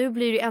igen, nu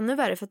blir det ännu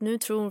värre. För att nu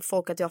tror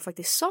folk att jag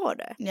faktiskt sa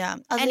det.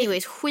 Alltså,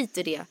 anyways, skit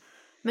i det.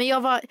 Men det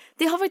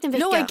har varit en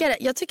vecka.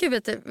 Jag tycker,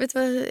 vet du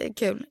vad är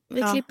kul?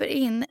 Vi klipper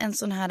in en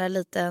sån här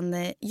liten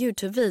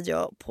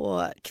YouTube-video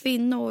på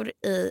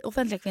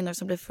offentliga kvinnor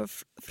som blir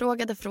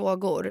frågade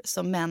frågor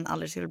som män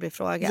aldrig skulle bli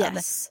frågade.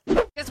 Yes.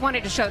 Just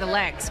wanted to show the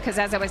legs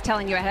because as I was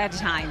telling you ahead of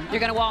time, you're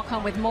going to walk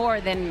home with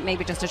more than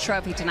maybe just a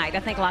trophy tonight. I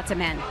think lots of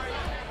men.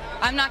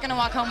 I'm not going to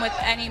walk home with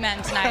any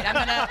men tonight.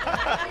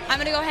 I'm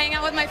going to go hang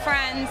out with my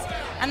friends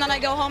and then I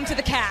go home to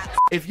the cats.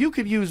 If you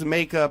could use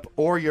makeup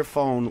or your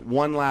phone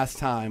one last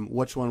time,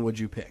 which one would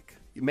you pick?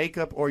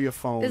 Makeup or your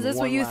phone? Is this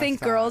what you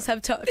think girls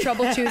have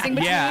trouble choosing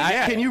between?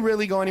 Can you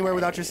really go anywhere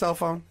without your cell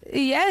phone?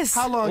 Yes.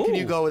 How long can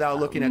you go without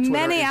looking at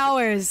Twitter? Many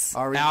hours.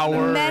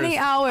 Many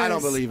hours. I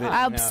don't believe it.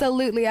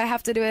 Absolutely, I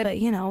have to do it. But,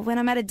 you know, when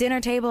I'm at a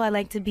dinner table, I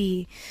like to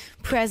be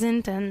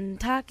present and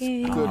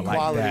talking. Good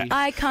quality.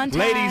 Eye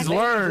contact. Ladies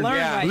learn.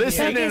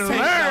 Listen and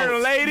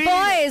learn, ladies.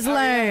 Boys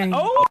learn.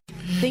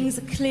 Things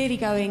are clearly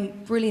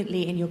going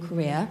brilliantly in your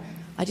career.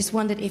 I just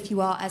wondered if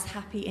you are as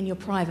happy in your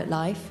private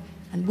life.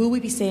 And will we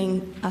be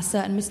seeing a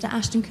certain Mr.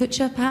 Ashton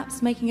Kutcher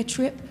perhaps making a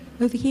trip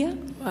over here?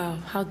 Wow,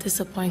 how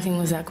disappointing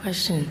was that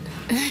question?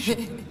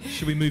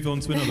 Should we move on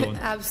to another one?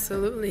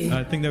 Absolutely.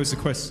 I think there was a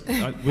question.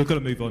 We've got to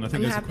move on. I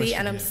think I'm there's a question happy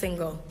and I'm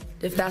single,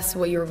 if that's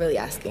what you're really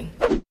asking.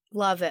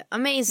 Love it.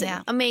 Amazing.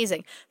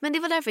 Amazing. Men det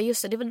var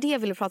därför, det var det jag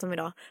ville prata om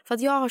idag. För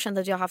att jag har känt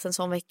att jag har haft en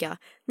sån vecka.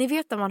 Ni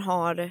vet när man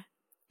har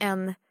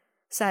en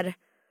så här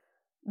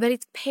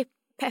väldigt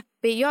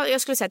peppig.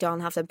 Jag skulle säga att jag har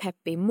haft en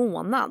peppig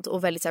månad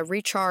och väldigt så här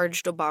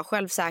recharged och bara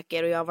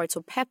självsäker och jag har varit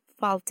så pepp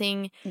på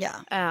allting.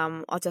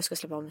 Och att jag ska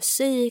släppa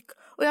musik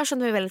och jag har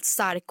känt mig väldigt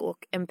stark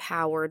och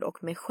empowered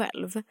och mig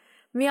själv.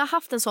 Men jag har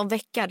haft en sån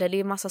vecka där det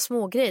är massa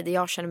små grejer där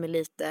jag känner mig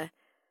lite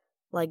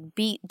like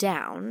beat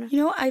down.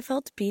 You know, I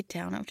felt beat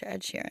down after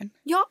Ed Sheeran.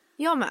 Ja,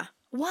 jag med.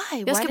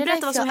 Why? Jag ska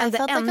berätta vad som hände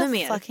ännu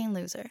mer. I felt like a fucking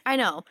loser. I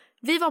know.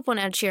 Vi var på en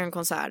Ed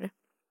Sheeran-konsert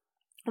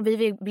och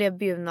vi blev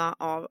bjudna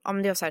av,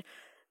 det var så här,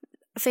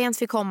 fans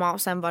fick komma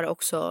och sen var det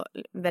också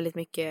väldigt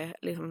mycket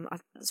liksom,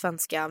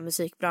 svenska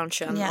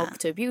musikbranschen och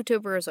typ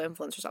YouTubers och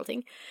influencers och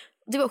allting.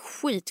 Det var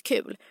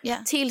skitkul.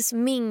 Tills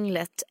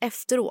minglet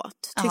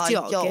efteråt tyckte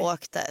jag. Jag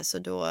åkte så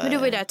då... Men du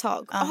var ju där ett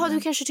tag. Jaha,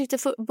 du kanske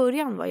tyckte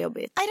början var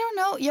jobbigt. I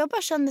don't know. Jag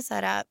bara kände så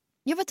här...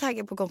 Jag var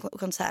taggad på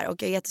konsert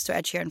och jag är jättestor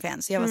Ed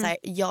Sheeran-fan. Så jag var så här,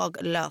 jag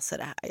löser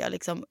det här. Jag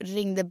liksom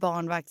ringde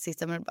barnvakt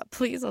sista men bara,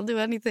 please I'll do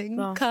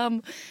anything,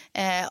 come.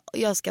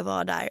 Jag ska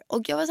vara där.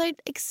 Och jag var så här,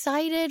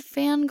 excited,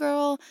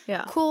 fangirl,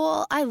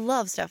 cool. I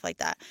love stuff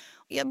like that.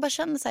 Jag bara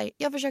kände så här,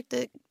 jag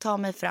försökte ta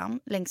mig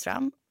längst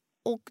fram.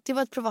 Och det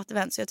var ett privat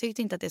event så jag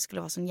tyckte inte att det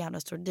skulle vara så en jävla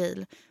stor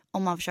deal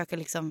om man försöker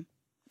liksom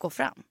gå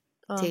fram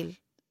till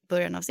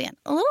början av scen.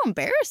 A little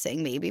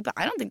embarrassing maybe, but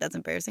I don't think that's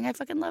embarrassing. I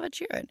fucking love Ed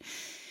Sheeran.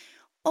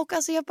 Och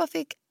alltså jag bara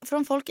fick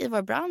från folk i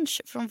vår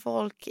bransch, från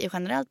folk i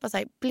generellt bara så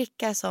här,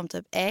 blickar som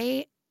typ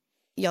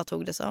jag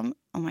tog det som,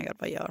 oh my god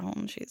vad gör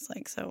hon? She's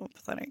like so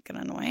pathetic and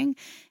annoying.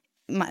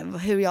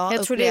 Hur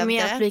jag tror det är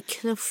mer att bli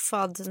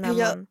knuffad när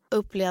jag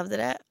upplevde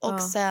det.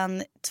 Och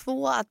sen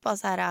 2 att bara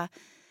så här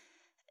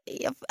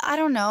I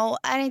don't know,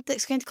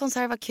 ska inte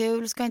konsert vara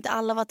kul? Ska inte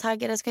alla vara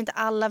taggade? Ska inte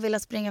alla vilja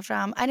springa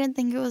fram? I didn't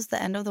think it was the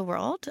end of the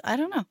world. I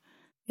don't know.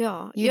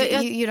 Ja,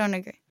 you don't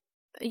agree?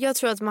 Jag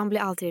tror att man blir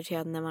alltid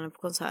irriterad när man är på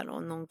konsert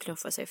och någon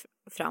knuffar sig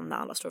fram när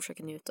alla står och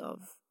försöker njuta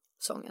av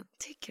sången.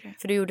 Tycker du?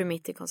 För du gjorde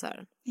mitt i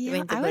konserten.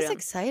 Yeah, I was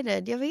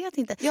excited. Jag vet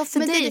inte. Ja,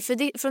 från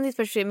ditt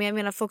perspektiv. Men jag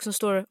menar folk som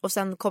står och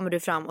sen kommer du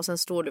fram och sen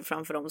står du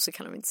framför dem så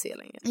kan de inte se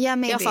längre. Yeah,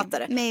 maybe. Jag fattar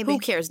det. Maybe. Who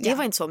cares? Det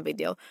var inte sån big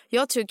deal.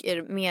 Jag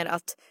tycker mer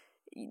att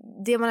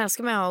det man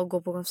älskar med att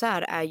gå på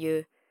konsert är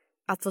ju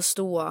att få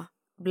stå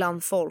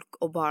bland folk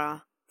och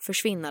bara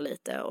försvinna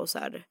lite och så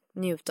här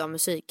njuta av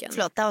musiken.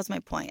 Förlåt, that was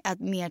my point. Att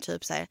mer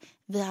typ så här,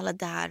 vi är alla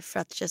där för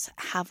att just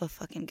have a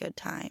fucking good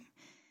time.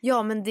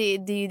 Ja, men det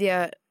är ju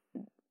det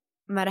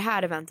med det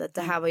här eventet.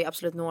 Det här var ju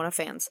absolut några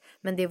fans,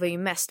 men det var ju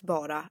mest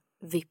bara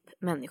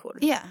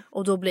VIP-människor. Yeah.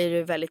 Och då blir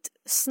det väldigt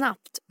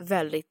snabbt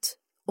väldigt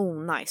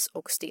onajs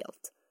och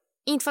stelt.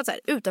 Inte för att så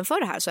här, utanför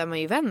det här så är man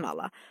ju vän med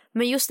alla.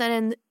 Men just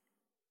när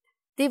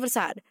det är väl så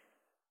här,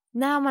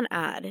 när man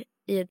är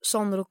i en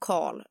sån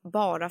lokal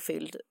bara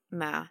fylld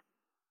med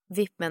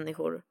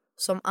VIP-människor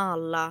som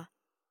alla...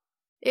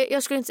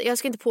 Jag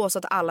ska inte påstå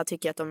att alla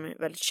tycker att de är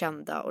väldigt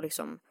kända och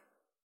liksom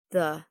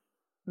the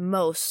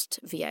most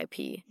VIP.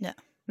 Yeah.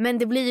 Men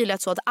det blir ju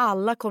lätt så att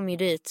alla kommer ju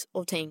dit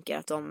och tänker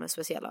att de är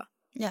speciella.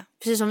 Yeah.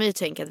 Precis som vi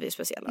tänker att vi är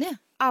speciella. Yeah.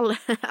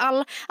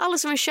 Alla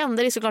som är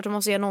kända, det är såklart att de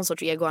måste ge någon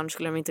sorts ego, annars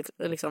skulle de inte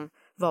liksom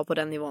vara på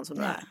den nivån som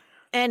de är.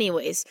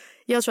 Anyways,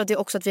 jag tror att det är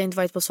också att vi inte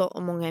varit på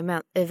så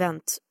många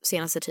event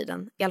senaste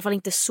tiden. I alla fall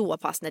inte så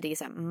pass när det är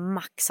så här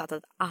maxat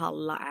att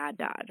alla är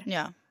där.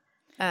 Ja.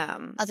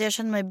 Alltså jag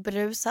känner mig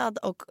brusad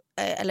och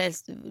eller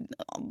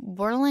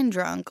borderline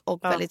drunk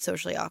och väldigt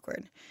socially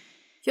awkward.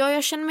 Ja,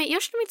 jag känner mig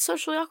inte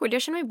socially awkward.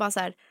 Jag känner mig bara så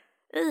här.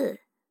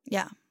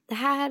 Ja. Det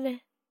här.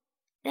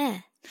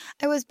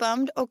 I was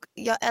bummed och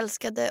jag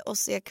älskade att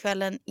se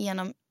kvällen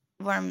genom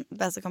vår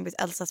bästa kompis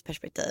Elsas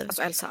perspektiv.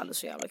 Alltså Elsa hade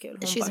så jävla kul.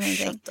 Hon She's bara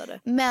köttade.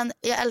 Men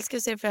jag älskar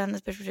att se det från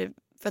hennes perspektiv.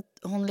 För att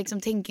hon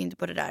liksom tänker inte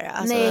på det där.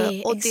 Alltså,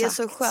 nej, och exakt. det är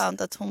så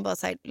skönt att hon bara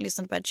så här,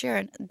 lyssnade på Ed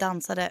Sheeran,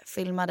 dansade,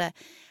 filmade.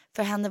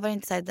 För henne var det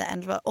inte så här, det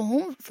enda. Och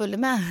hon följde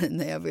med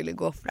när jag ville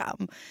gå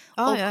fram.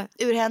 Och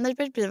ur hennes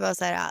perspektiv var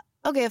så här,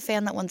 okay, a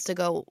fan that wants to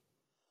go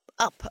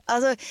up.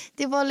 Alltså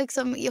det var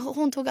liksom,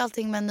 hon tog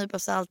allting med en nypa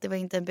salt. Det var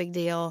inte en big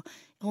deal.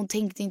 Hon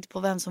tänkte inte på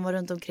vem som var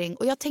runt omkring.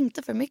 Och jag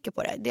tänkte för mycket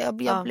på det.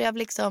 Jag blev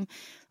liksom,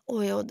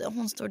 oj,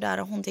 hon står där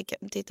och hon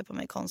tittar på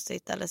mig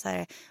konstigt. Eller så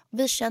här,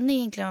 vi känner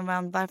egentligen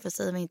varandra, varför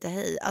säger vi inte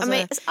hej? Alltså,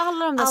 men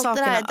alla de där allt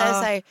sakerna. Det där är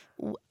så här,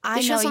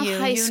 I know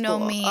you, you know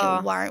me.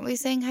 Why aren't we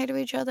saying hi to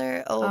each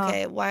other?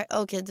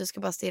 Okay, du ska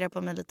bara stirra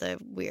på mig lite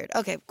weird.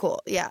 Okay, cool,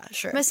 yeah,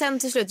 sure. Men sen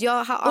till slut,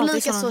 jag har och alltid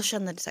lika så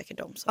känner det säkert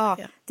de. Så.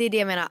 Det är det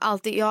jag menar.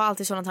 Jag har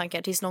alltid sådana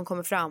tankar tills någon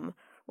kommer fram.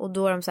 Och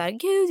då är de så här,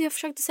 gud jag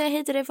försökte säga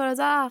hej till dig förut.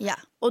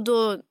 Och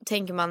då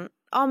tänker man,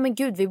 men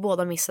gud vi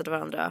båda missade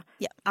varandra.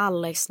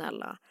 Alla är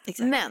snälla.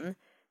 Exakt. Men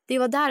det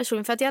var där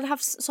så, för att jag hade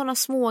haft sådana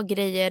små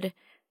grejer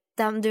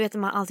där du vet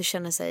man alltid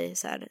känner sig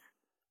så här,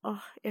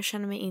 jag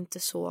känner mig inte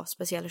så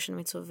speciell, jag känner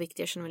mig inte så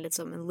viktig, jag känner mig lite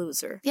som en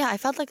loser. Yeah, I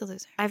felt like a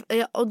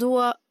loser. Och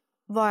då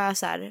var jag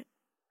så här,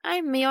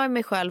 nej men jag är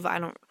mig själv.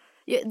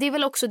 Det är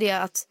väl också det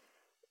att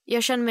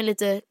jag känner mig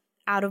lite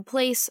out of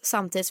place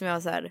samtidigt som jag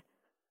var så här,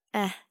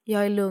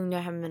 jag är lugn, jag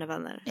är hemma med mina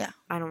vänner. Yeah.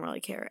 I don't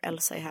really care,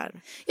 Elsa är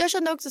här. Jag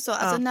kände också så,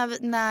 alltså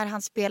när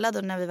han spelade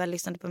och när vi väl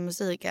lyssnade på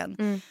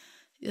musiken.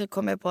 Jag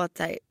kom på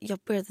att jag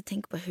började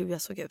tänka på hur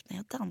jag såg ut när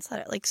jag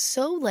dansade. Like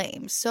so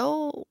lame,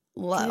 so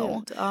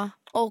low.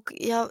 Och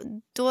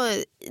då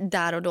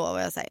var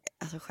jag såhär,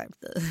 alltså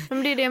skärp dig.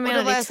 Men det är det jag menar.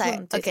 Och då var jag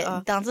såhär, okej,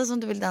 dansa som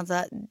du vill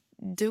dansa.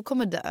 Du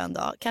kommer dö en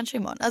dag, kanske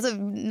imorgon. Alltså,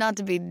 not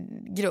to be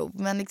grov,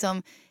 men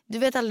liksom, du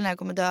vet aldrig när jag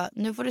kommer dö.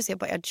 Nu får du se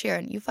på Ed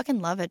Sheeran. You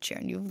fucking love Ed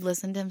Sheeran. You've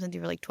listened to him since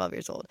you were like 12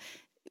 years old.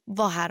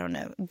 var här och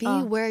nu.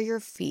 Be where your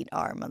feet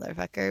are,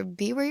 motherfucker.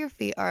 Be where your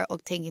feet are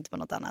och tänk inte på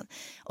något annat.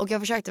 Och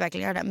jag försökte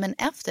verkligen göra det. Men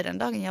efter den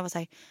dagen jag var så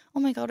här,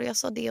 oh my god, och jag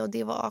sa det och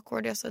det var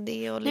awkward. Jag sa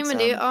det och liksom.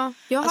 Nej, men det,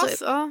 jag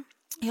har...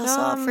 Jag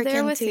sa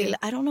freaking till,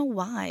 I don't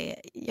know why.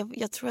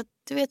 Jag tror att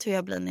du vet hur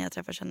jag blir när jag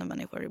träffar kända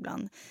människor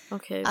ibland.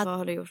 Okej, vad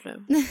har du gjort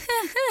nu?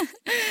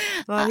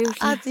 Vad har du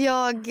gjort nu? Att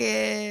jag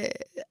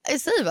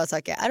säger bara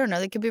saker. I don't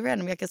know, it could be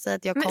random. Jag kan säga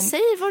att jag Men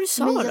säg vad du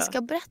sa men då. jag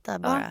ska berätta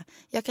bara.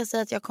 Jag kan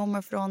säga att jag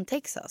kommer från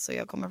Texas och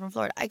jag kommer från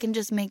Florida. I can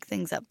just make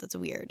things up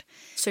that's weird.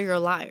 So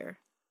you're a liar.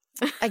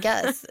 I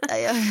guess.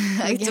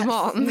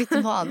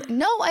 Mytoman.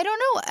 No, I don't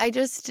know. I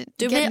just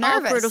du get blir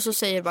nervous. awkward och så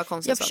säger bara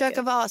konstiga saker. Jag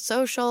försöker vara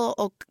social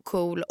och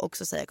cool och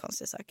så säger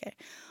konstiga saker.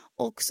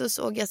 Och så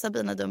såg jag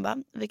Sabina Dumba.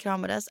 Vi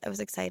kramades. I was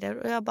excited.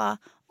 Och jag bara,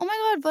 oh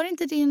my god, var det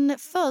inte din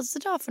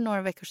födelsedag för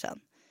några veckor sedan?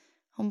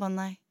 Hon bara,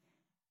 nej.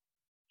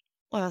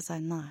 Och jag sa,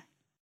 nej.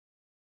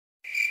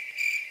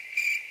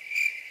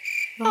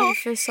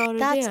 Varför sa du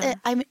det?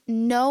 I have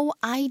no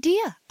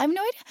idea.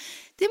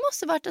 Det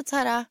måste varit ett så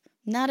här,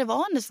 när det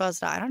var hennes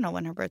födelsedag, I don't know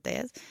when her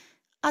birthday is,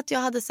 att jag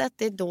hade sett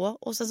det då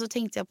och sen så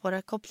tänkte jag på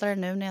det, kopplade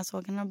det nu när jag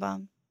såg henne och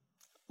bara,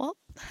 well,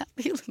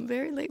 happy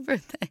very late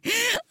birthday.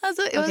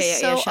 Alltså, it was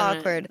so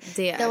awkward.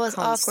 That was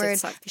awkward.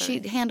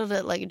 She handled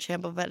it like a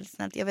champ of väldigt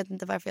snällt. Jag vet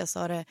inte varför jag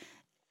sa det.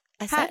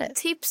 I said it.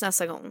 Tips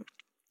nästa gång.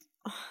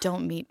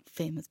 Don't meet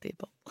famous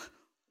people.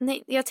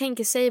 Nej, jag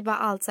tänker, säg bara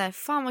allt så här,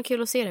 fan vad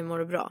kul att se dig, mår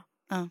du bra?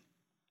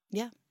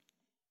 Yeah.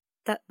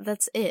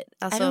 That's it.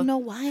 Alltså, I don't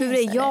know why hur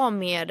är jag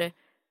mer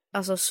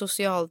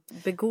socialt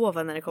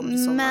begåvad när det kommer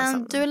till sådana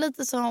men du är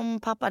lite som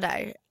pappa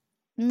där.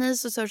 Ni är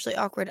så socially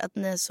awkward att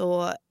ni är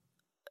så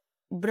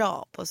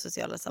bra på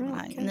sociala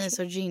sammanhang. Ni är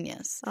så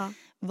genius.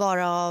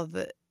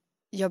 Varav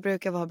jag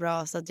brukar vara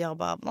bra så att jag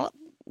bara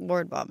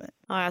word bomb.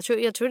 Ja,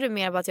 jag tror det är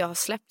mer bara att jag har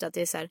släppt att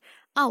det är så här,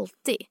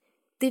 alltid.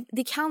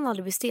 Det kan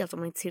aldrig bli stelt om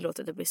man inte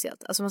tillåter det bli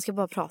stelt. Alltså man ska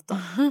bara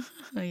prata.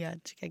 Yeah,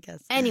 I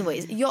guess.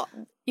 Anyways,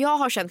 jag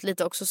har känt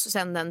lite också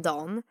sen den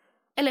dagen.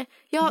 Eller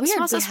jag har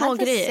massa små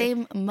grejer.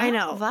 I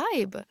know.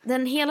 Vibe.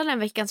 Hela den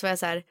veckan så var jag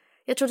så här,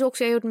 jag tror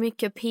också jag har gjort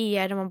mycket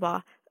PR där man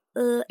bara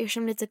jag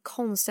känner lite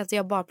konstigt att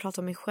jag bara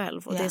pratar om mig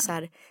själv och det är så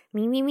här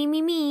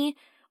mi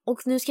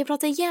och nu ska jag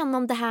prata igen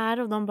om det här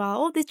och de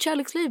bara ditt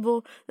kärleksliv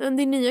och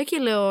din nya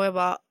kille och jag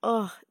bara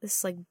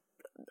it's like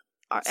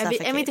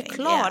är vi inte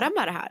klara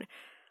med det här.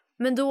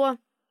 Men då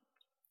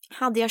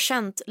hade jag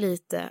känt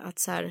lite att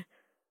så här,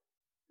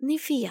 ni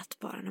vet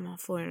bara när man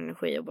får en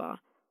energi och bara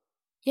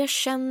jag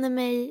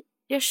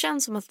känner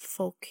som att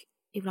folk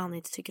ibland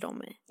inte tycker om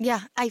mig.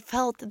 Yeah, I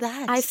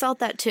felt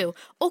that too.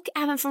 Och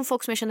även från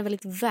folk som jag känner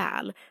väldigt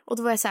väl. Och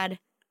då var jag så här,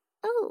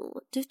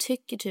 du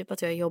tycker typ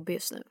att jag är jobbig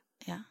just nu.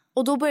 Yeah.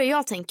 Och då börjar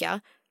jag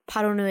tänka,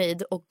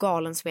 paranoid och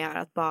galen som jag är,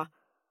 att bara,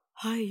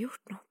 har jag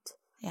gjort något?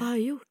 Yeah. Vad har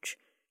jag gjort?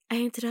 Är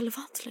jag inte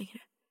relevant längre?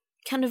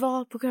 Kan det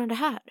vara på grund av det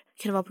här?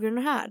 Kan det vara på grund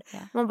av det här?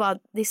 Yeah. Man bara,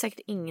 det är säkert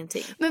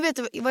ingenting. Men vet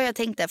du vad jag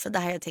tänkte? För det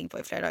här har jag tänkt på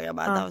i flera dagar. Jag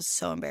bara, that was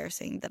so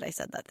embarrassing that I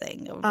said that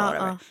thing.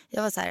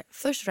 Jag var så här,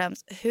 först och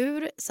främst,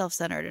 hur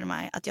self-centered är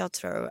mig att jag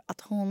tror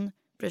att hon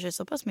bryr sig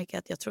så pass mycket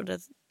att jag trodde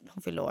att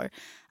hon fyller år.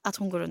 Att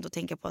hon går runt och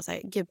tänker på så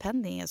här, gud,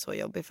 Penny är så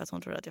jobbig för att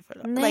hon tror att jag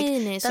fyller år.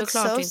 Nej,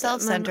 såklart so inte.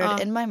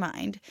 Self-centered in my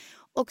mind.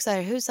 Och så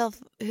här, hur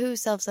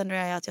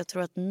self-centered är jag att jag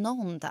tror att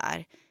någon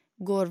där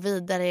går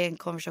vidare i en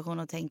konversation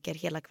och tänker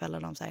hela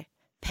kvällen om så här,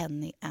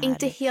 Penny är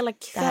inte hela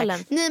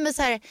kvällen. Nej, men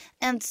så här,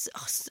 en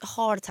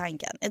har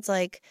tanken. It's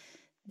like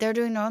they're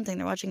doing their own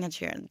thing, they're watching a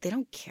cheer. They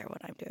don't care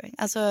what I'm doing.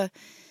 Alltså,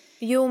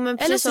 jo, men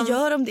eller så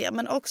gör de det,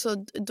 men också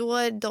då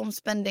är de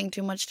spending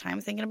too much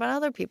time thinking about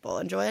other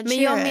people. Enjoy a cheer.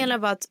 Men jag menar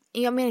bara att,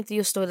 jag menar inte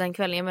just då den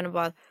kvällen, jag menar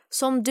bara att,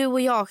 som du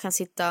och jag kan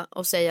sitta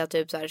och säga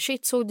typ så här,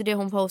 shit, såg du det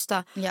hon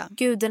postade? Yeah.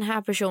 Gud, den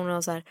här personen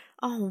och så här,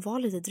 hon var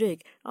lite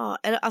dryg.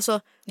 Eller alltså,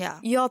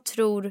 jag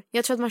tror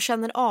att man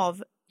känner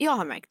av, jag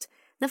har märkt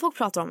när folk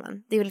pratar om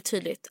en, det är väldigt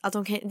tydligt att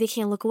they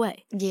can't look away.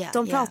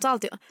 De pratar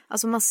alltid,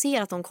 alltså man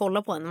ser att de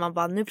kollar på en och man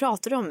bara, nu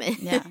pratar de om mig.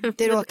 Yeah.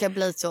 Det råkar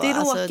bli så. Det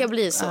råkar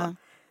bli så.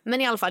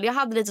 Men i alla fall, jag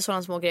hade lite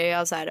sådana små grejer.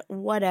 Jag så här,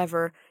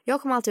 whatever.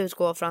 Jag kommer alltid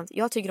utgå från att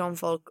jag tycker om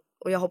folk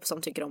och jag hoppas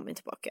de tycker om mig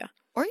tillbaka.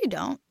 Or you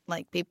don't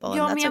like people.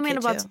 Ja, and men jag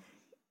menar bara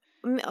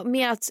att,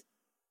 mer att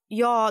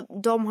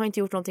de har inte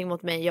gjort någonting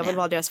mot mig. Jag vill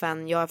vara deras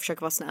vän. Jag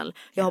försöker vara snäll.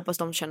 Jag hoppas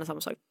de känner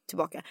samma sak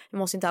tillbaka. Det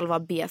måste inte alla vara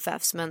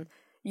BFFs, men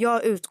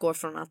jag utgår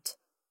från att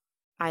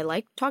I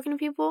like talking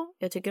to people.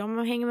 Jag tycker om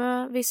att hänga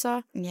med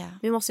vissa. Yeah.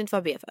 Vi måste inte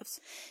vara BFFs.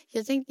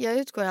 Jag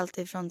utgår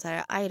alltid från så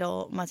här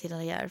idol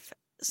Matilda Järf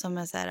som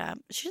är så här,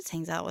 she just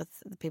hangs out with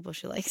the people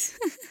she likes.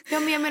 Ja,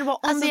 men jag menar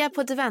bara, om vi är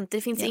på ett event,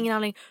 det finns ingen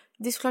anledning.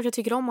 Det är såklart jag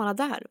tycker om alla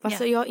där.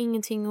 Varför jag har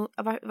ingenting,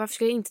 varför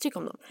skulle jag inte tycka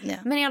om dem?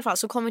 Men i alla fall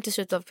så kom vi till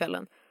slutet av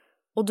kvällen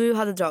och du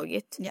hade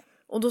dragit.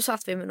 Och då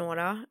satt vi med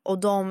några och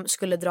de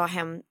skulle dra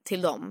hem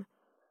till dem.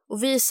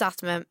 Och vi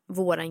satt med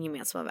våran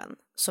gemensamma vän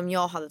som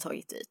jag hade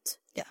tagit dit.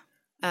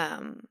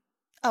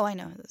 I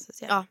know who this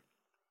is. Ja.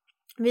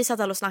 Vi satt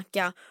alla och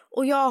snackade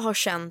och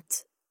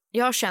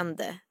jag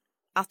kände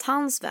att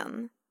hans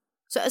vän,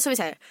 så vi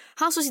säger,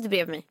 han som sitter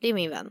bredvid mig, det är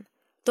min vän.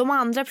 De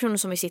andra personer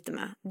som vi sitter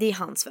med, det är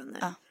hans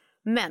vänner.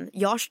 Men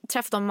jag har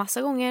träffat dem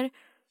massa gånger.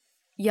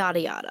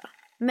 Yada.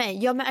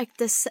 Men jag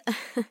märkte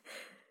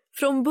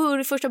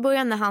från första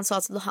början när han sa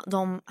att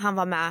han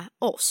var med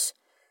oss,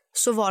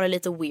 så var det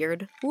lite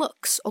weird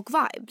looks och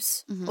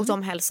vibes. Och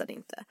de hälsade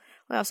inte.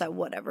 Och jag sa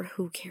whatever,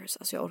 who cares,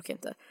 alltså jag orkar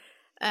inte.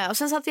 Och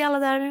sen satt vi alla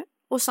där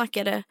och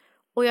snackade.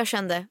 Och jag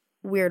kände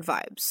weird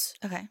vibes.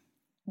 Okay.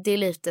 Det är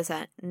lite så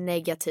här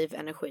negativ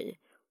energi.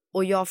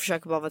 Och jag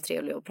försöker bara vara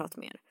trevlig och prata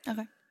med er.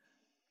 Okay.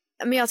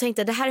 Men jag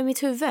tänkte, det här är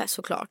mitt huvud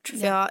såklart.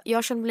 För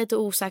jag kände mig lite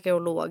osäker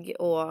och låg.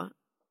 Och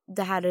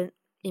det här är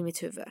i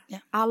mitt huvud.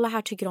 Alla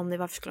här tycker om dig,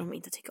 varför skulle de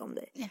inte tycka om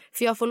dig?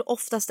 För jag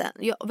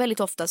får väldigt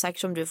ofta, säkert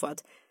som du får,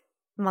 att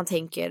man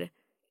tänker,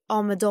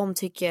 ja men de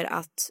tycker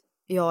att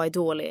jag är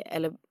dålig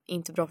eller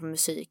inte bra på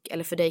musik.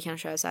 Eller för dig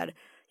kanske är så här,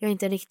 jag är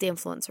inte en riktig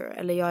influencer.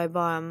 Eller jag är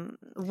bara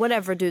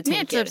whatever du tänker.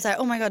 Mer typ såhär,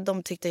 oh my god,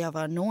 de tyckte jag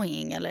var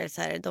annoying. Eller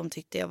såhär, de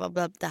tyckte jag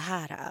var det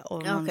här.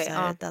 Och man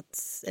såhär,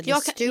 eller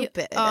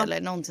stupid.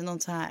 Eller någonting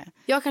så här.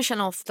 Jag kan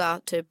känna ofta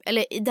typ,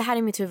 eller det här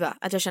är mitt huvud,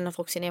 att jag känner att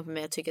folk ser ner på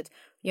mig och tycker att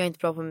jag är inte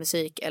bra på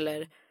musik.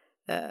 Eller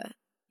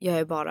jag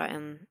är bara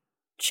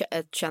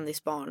ett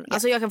kändisbarn.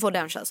 Alltså jag kan få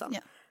den känslan.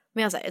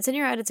 Men jag säger, it's in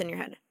your head, it's in your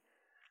head.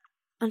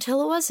 Until it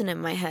wasn't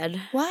in my head.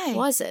 Why?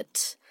 Was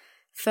it?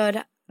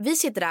 För vi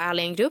sitter där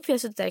alla i en grupp. Vi har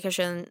suttit där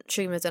kanske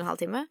 20 minuter, en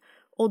halvtimme.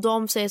 Och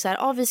de säger så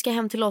här, vi ska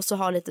hem till oss och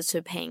ha lite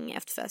typ häng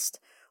efter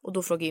fest. Och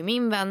då frågar ju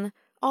min vän,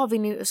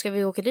 ska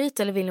vi åka dit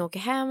eller vill ni åka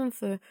hem?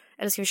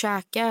 Eller ska vi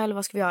käka eller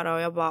vad ska vi göra?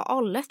 Och jag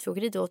bara, lätt, vi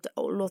åker dit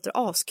och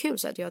låter askul.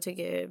 Så att jag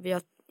tycker vi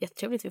har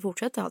jättetrevligt, vi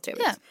fortsätter ha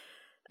trevligt.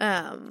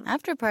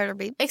 After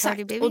party, exakt.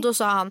 Party baby. Och då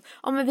sa han,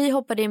 men vi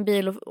hoppar i en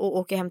bil och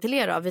åker hem till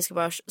er då. Vi ska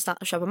bara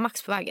köpa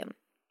Max på vägen.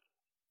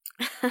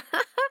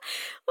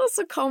 Och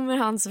så kommer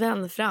hans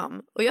vän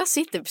fram. Och jag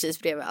sitter precis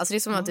bredvid. Alltså det är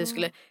som att du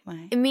skulle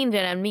mindre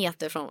än en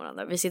meter från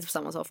varandra. Vi sitter på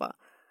samma soffa.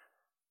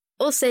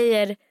 Och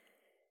säger,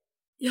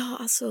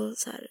 alltså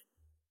så här,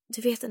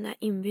 du vet den där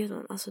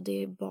inbjudan, alltså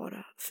det är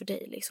bara för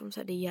dig liksom, så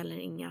här, det gäller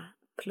inga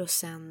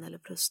 +1 eller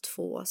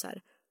 +2 så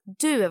här.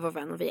 Du är vår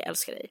vän och vi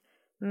älskar dig.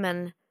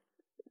 Men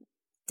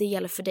det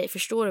gäller för dig.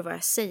 Förstår du vad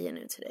jag säger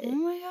nu till dig? Oh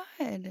my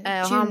god. Och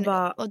han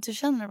bara, och du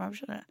känner de här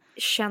personerna?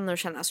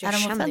 Känner. Alltså jag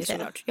känner ju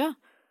såklart. Ja.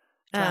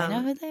 Do I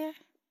know who they are?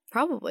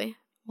 Probably.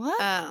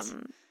 What?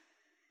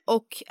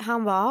 Och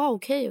han var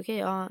okej,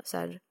 ja, så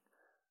här,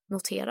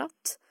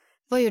 noterat.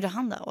 Vad gjorde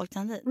han då? Åkte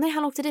han dit? Nej,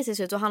 han åkte dit till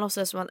slut och han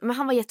låtsades som men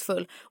han var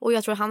jättefull. Och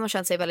jag tror att han har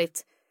känt sig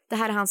väldigt, det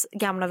här är hans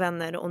gamla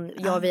vänner och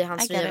vi är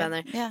hans nya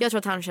vänner. Yeah. Jag tror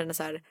att han kände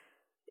så här.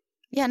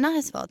 Not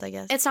his fault, I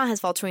guess. It's not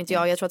his fault, tror inte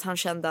jag. Jag tror att han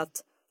kände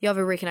att jag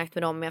vill reconnect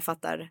med dem, men jag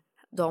fattar,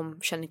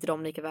 de känner inte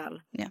dem lika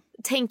väl.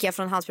 Tänker jag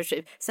från hans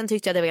perspektiv. Sen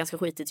tyckte jag det var ganska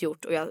skitigt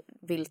gjort och jag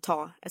vill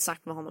ta ett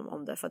snack med honom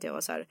om det, för att jag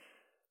var så här,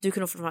 du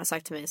kunde fortfarande ha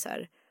sagt till mig så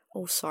här,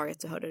 sorry att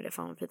du hörde det,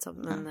 fan vad pinsamt,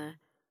 men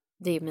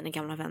det är mina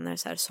gamla vänner,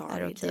 så här,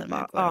 sorry. Det är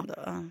bara,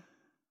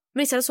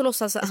 men istället så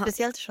låtsas han,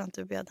 speciellt för att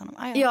du bjöd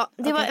honom.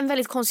 Det var en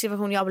väldigt konstig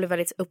situation. Jag blev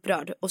väldigt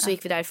upprörd och så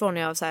gick vi därifrån och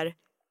jag var så här,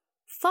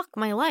 fuck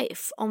my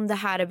life, om det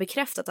här är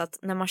bekräftat att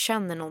när man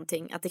känner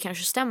någonting att det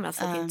kanske stämmer att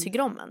folk inte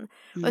tycker om en. Och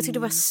jag tyckte det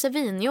var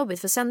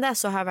svinjobbigt, för sen dess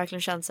så har jag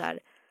verkligen känt så här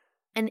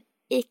en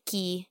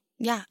icky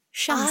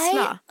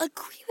känsla. I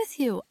agree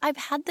with you. I've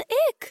had the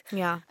ick.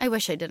 I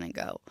wish I didn't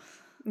go.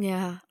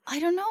 I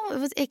don't know,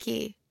 it was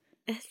icky.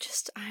 It's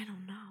just, I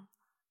don't know.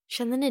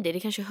 Känner ni det? Det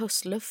är kanske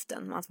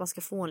höstluften, att man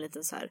ska få en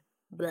liten så här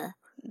blä.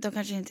 De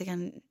kanske inte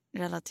kan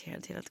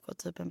relatera till att gå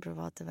typ en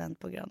privat event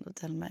på Grand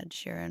Hotel med Ed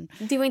Sheeran.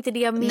 Det var inte det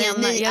jag menade.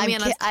 Nej,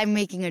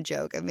 I'm making a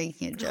joke.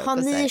 Har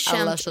ni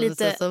känt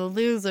lite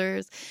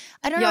losers?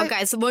 I don't know.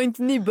 Guys, var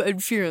inte ni på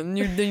Ed Sheeran?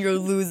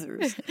 You're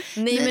losers.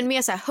 Nej, men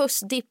mer så här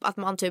höstdipp, att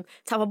man typ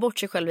tappar bort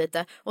sig själv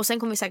lite. Och sen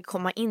kommer vi säkert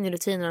komma in i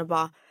rutinen och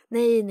bara,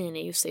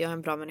 nej, just det, jag är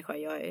en bra människa,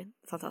 jag är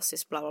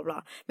fantastisk, bla bla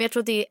bla. Men jag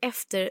tror att det är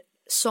efter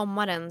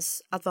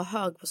sommarens, att vara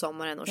hög på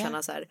sommaren och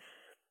känna så här,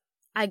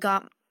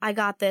 I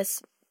got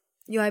this.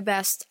 Jag är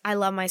bäst, I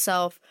love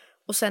myself.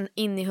 Och sen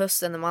in i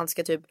hösten när man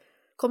ska typ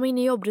komma in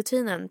i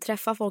jobbrutinen,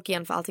 träffa folk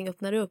igen för allting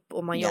öppnar upp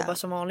och man jobbar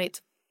som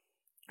vanligt.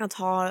 Att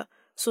ha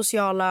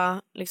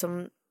sociala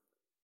liksom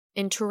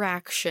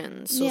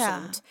interactions och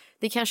sånt.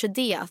 Det är kanske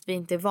det att vi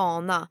inte är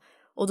vana.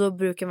 Och då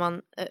brukar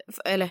man,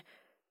 eller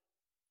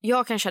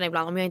jag kan känna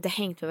ibland, om jag inte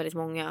hängt med väldigt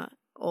många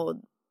och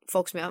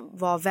folk som jag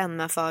var vän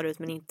med förut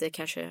men inte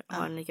kanske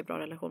har en lika bra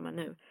relation med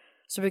nu,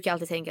 så brukar jag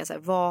alltid tänka så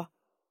här,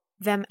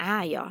 vem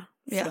är jag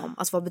för dem?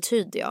 Alltså vad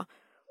betyder jag?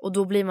 Och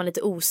då blir man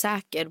lite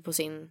osäker på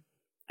sin,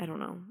 I don't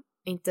know,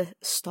 inte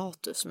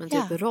status men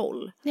typ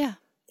roll.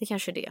 Det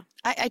kanske är det.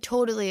 I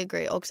totally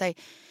agree. Och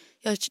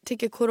jag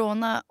tycker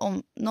corona,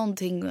 om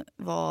någonting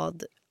var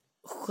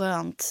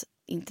skönt,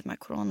 inte med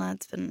corona,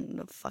 it's been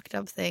a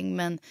fucked up thing,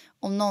 men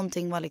om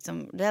någonting var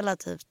liksom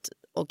relativt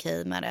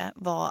okej med det,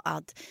 var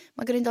att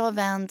man kunde inte ha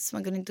events,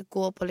 man kunde inte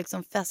gå på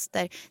liksom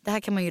fester. Det här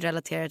kan man ju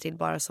relatera till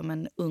bara som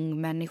en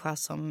ung människa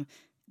som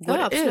går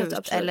ut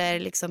absolut. Eller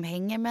liksom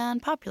hänger med en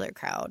popular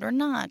crowd or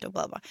not och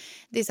bla bla.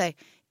 Det är så här,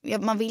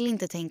 man vill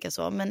inte tänka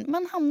så, men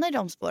man hamnar i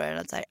de spåren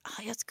att så här,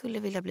 jag skulle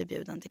vilja bli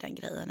bjuden till den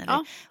grejen,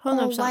 eller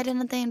 100%. why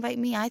didn't they invite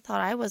me? I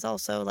thought I was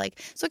also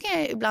like, så kan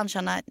jag ibland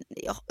känna,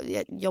 jag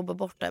jobbar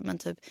borta, men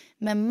typ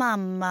med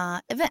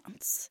mamma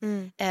events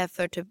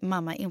för typ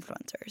mamma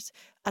influencers,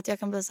 att jag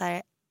kan bli så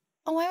här,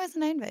 why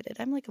wasn't I invited?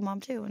 I'm like a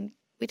mom too, and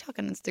we talk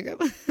on Instagram.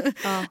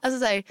 Alltså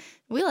så här,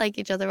 we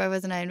like each other, why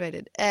wasn't I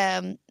invited?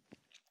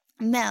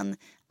 Men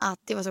att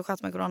det var så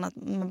skönt med corona att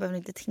man behöver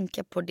inte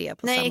tänka på det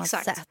på samma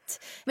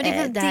sätt. Men det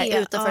är väl det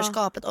här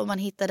utanförskapet, om man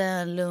hittade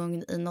en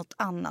lugn i något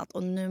annat,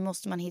 och nu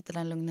måste man hitta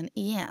den lugnen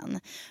igen.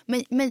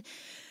 Men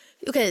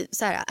okej,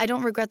 så här, I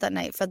don't regret that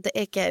night, för att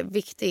det är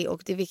viktigt,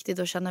 och det är viktigt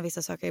att känna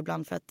vissa saker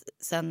ibland för att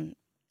sen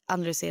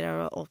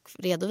analysera och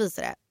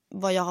redovisa det.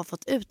 Vad jag har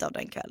fått ut av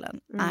den kvällen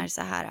är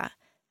så här,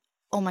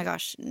 oh my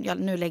gosh,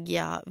 nu lägger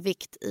jag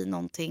vikt i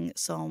någonting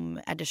som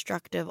är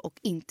destructive och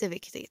inte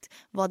viktigt.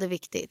 Vad är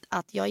viktigt?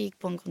 Att jag gick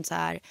på en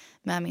konsert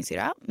med min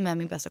syra, med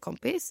min bästa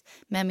kompis,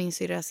 med min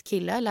syras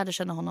kille, lärde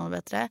känna honom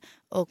bättre,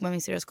 och med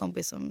min syras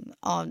kompis som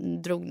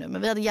drog nu.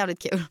 Men vi hade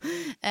jävligt kul.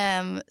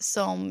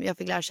 Som jag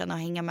fick lära känna och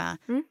hänga med.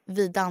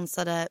 Vi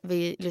dansade,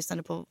 vi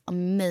lyssnade på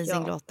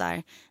amazing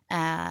låtar.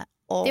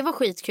 Det var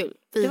skitkul.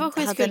 Vi det var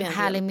skitkul hade en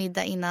härlig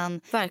middag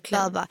innan.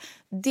 Verkligen.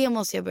 Det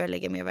måste jag börja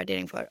lägga mer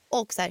värdering för.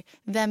 Och så här,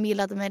 vem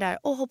gillade mig där?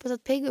 Hoppas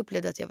att Peg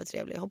upplevde att jag var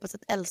trevlig. Hoppas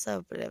att Elsa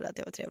upplevde att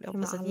jag var trevlig.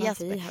 Hoppas att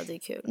Jesper. Vi hade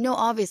kul.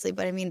 No, obviously,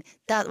 but I mean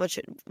that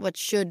what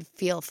should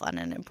feel fun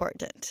and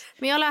important.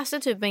 Men jag läste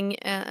typ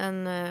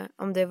en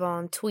om det var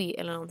en tweet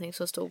eller någonting,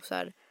 så stod så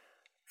här: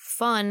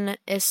 fun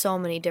is so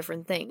many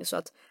different things.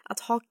 Så att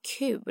ha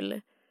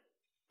kul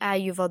är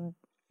ju vad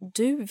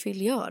du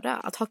vill göra.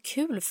 Att ha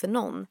kul för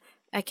någon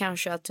är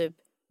kanske att typ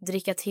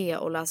dricka te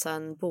och läsa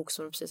en bok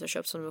som du precis har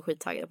köpt som du är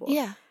skittaggad på.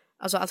 Yeah.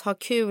 Alltså att ha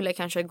kul är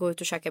kanske att gå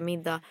ut och käka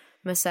middag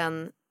men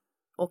sen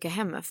åka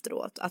hem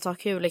efteråt. Att ha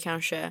kul är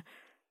kanske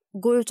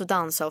gå ut och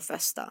dansa och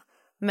festa.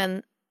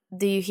 Men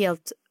det är ju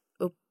helt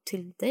upp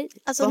till dig.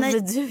 Alltså, vad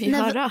vill du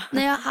göra?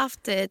 När jag har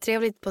haft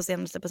trevligt på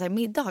senaste på så här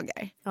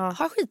middagar.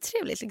 Har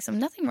skittrevligt liksom.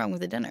 Nothing wrong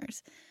with the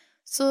dinners.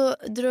 Så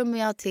drömmer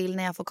jag till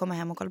när jag får komma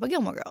hem och kolla på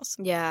Gilmore Girls.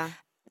 Yeah.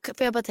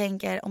 För jag bara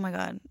tänker, oh my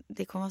god,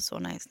 det kommer vara så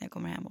nice när jag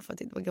kommer hem och får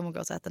titta på Gilmore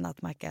Girls och äta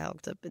nattmacka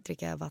och typ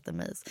dricka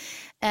vattenmys.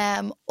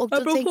 Och då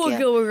apropå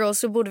Gilmore Girls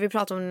så borde vi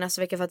prata om det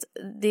nästa vecka, för att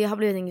det har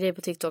blivit en grej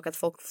på TikTok att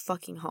folk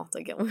fucking hatar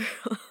Gilmore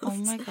Girls. Oh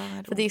my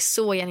god. För det är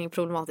så egentligen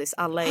problematiskt.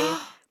 Alla är...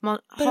 But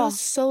it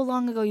was so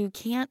long ago, you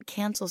can't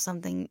cancel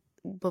something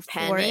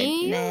before.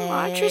 Penny,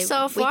 watch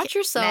yourself.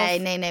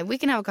 Nej. We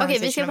can have a conversation. Okej,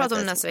 vi ska prata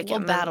om det nästa vecka.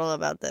 We'll battle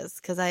about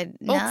this.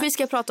 Och vi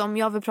ska prata om,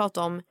 jag vill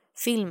prata om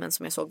filmen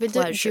som jag såg,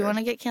 Pleasure. Do you want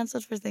to get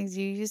cancelled for things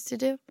you used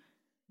to do?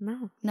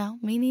 No,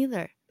 me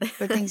neither.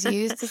 For things you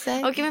used to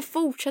say. Okej, men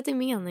fortsätt i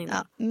meningen.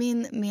 Ja,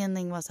 min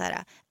mening var så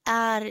här: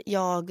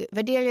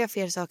 värderar jag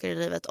fler saker i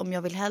livet om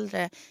jag vill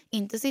hellre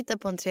inte sitta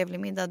på en trevlig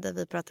middag där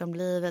vi pratar om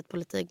livet,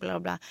 politik, bla bla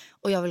bla,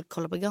 och jag vill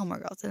kolla på Gilmore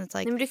Girls. And it's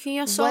like, men du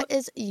kan what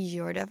is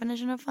your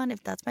definition of fun? If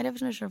that's my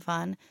definition of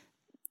fun,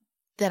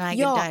 then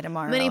I could die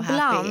tomorrow. Men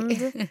ibland,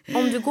 happy.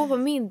 om du går på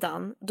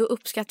middagen, då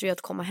uppskattar du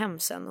att komma hem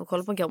sen och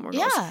kolla på Gilmore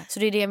Girls. Yeah. Så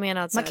det är det jag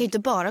menar. Att, man kan ju inte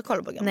bara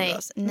kolla på Gilmore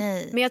Girls.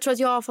 Nej. Men jag tror att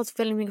jag har fått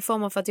väldigt mycket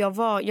form av, för att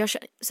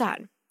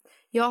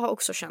jag har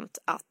också känt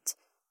att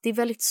det är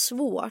väldigt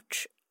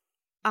svårt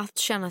att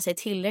känna sig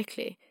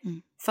tillräcklig.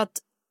 För att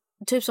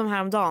typ som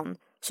häromdagen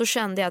så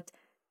kände jag att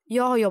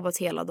jag har jobbat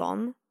hela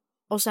dagen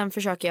och sen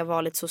försöker jag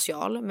vara lite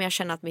social, men jag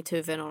känner att mitt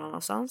huvud är någon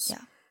annanstans.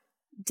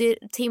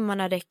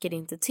 Timmarna räcker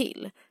inte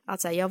till.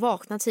 Att jag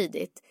vaknar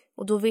tidigt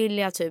och då vill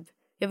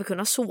jag vill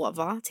kunna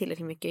sova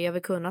tillräckligt mycket, jag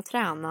vill kunna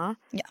träna.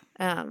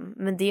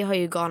 Men det har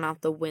ju gone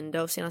out the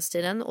window senaste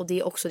tiden, och det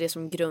är också det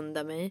som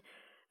grundar mig.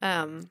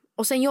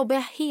 Och sen jobbar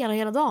jag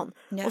hela dagen.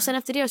 Och sen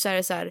efter det så är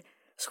det så här: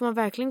 ska man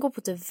verkligen gå på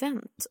ett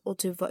event och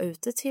typ vara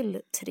ute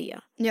till 3?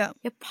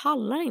 Jag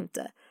pallar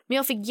inte. Men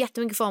jag fick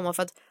jättemycket form av,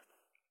 för att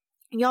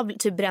jag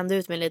typ brände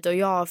ut mig lite och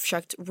jag har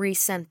försökt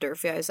recenter,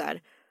 för jag är så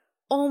här: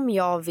 om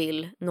jag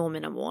vill nå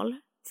mina mål,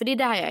 för det är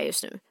där jag är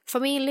just nu,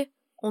 familj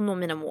och nå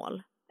mina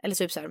mål, eller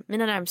typ så här,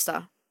 mina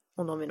närmsta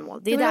och nå mina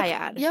mål, det är där jag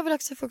är. Jag vill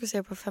också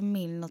fokusera på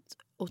familj något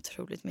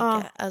otroligt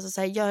mycket. Alltså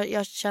så här,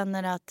 jag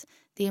känner att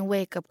det är en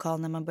wake-up call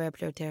när man börjar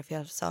prioritera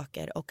fel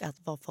saker och att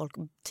vad folk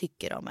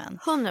tycker om en.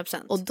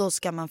 100%. Och då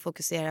ska man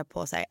fokusera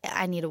på så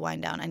här: I need to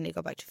wind down, I need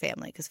to go back to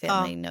family, because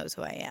family knows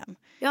who I am.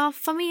 Ja,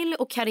 familj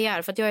och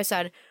karriär, för att jag är så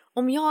här: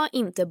 om jag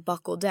inte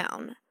buckle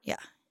down,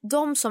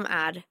 de som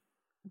är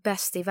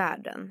bäst i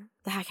världen,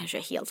 det här kanske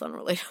är helt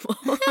unrelatable,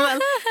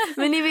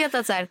 men ni vet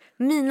att så här,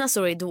 mina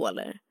stora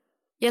idoler,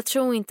 jag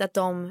tror inte att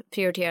de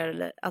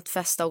prioriterar att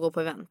festa och gå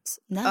på event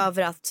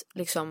över att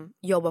liksom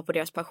jobba på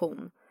deras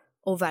passion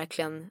och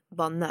verkligen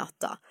bara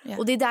nöta.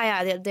 Och det är där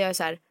jag är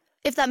så här: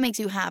 if that makes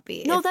you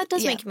happy. No, that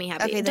does make me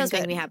happy. Okay, it does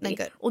make me good. happy.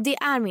 Och det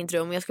är min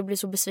dröm, och jag skulle bli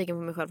så besviken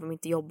på mig själv om jag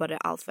inte jobbade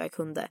allt vad jag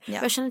kunde. För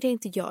jag känner att jag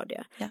inte gör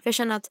det. För jag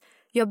känner att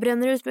jag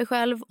bränner ut mig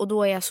själv, och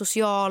då är jag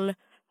social,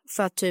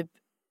 för att typ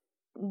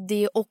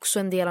det är också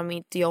en del av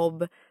mitt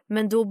jobb,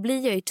 Men då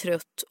blir jag ju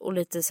trött och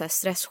lite så här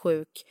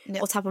stresssjuk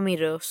och tappar min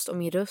röst. Och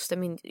min röst är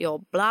min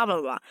jobb, bla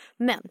bla bla.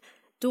 Men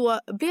då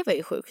blev jag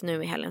ju sjuk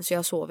nu i helgen. Så jag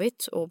har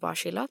sovit och bara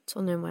chillat.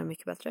 Och nu mår jag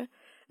mycket bättre.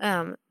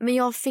 Men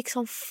jag fick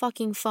sån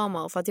fucking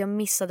FOMO för att jag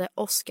missade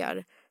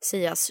Oscar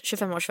Sias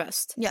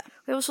 25-årsfest. Yeah.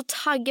 Och jag var så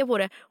taggad på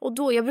det. Och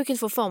då, jag brukar inte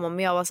få FOMO,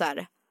 men jag var så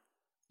här: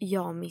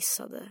 jag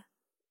missade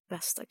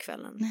bästa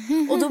kvällen.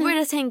 Och då började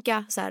jag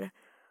tänka så här: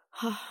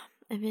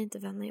 är vi inte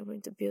vänner, jag var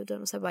inte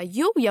bjuden. Och så bara,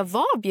 jo, jag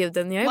var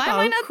bjuden. Jag är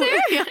bara,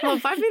 jag var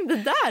varför inte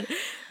där?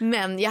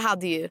 Men jag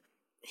hade ju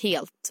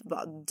helt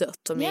bara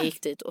dött om jag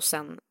gick dit. Och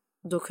sen,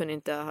 då kunde jag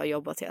inte ha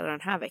jobbat hela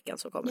den här veckan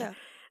som kommer. Yeah.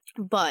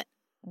 But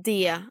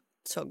det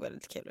såg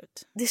väldigt kul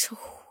ut. Det såg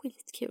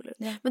skitkul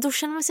ut. Yeah. Men då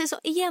känner man sig så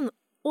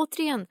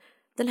återigen,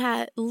 den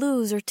här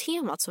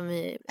loser-temat som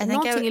vi...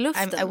 Någonting i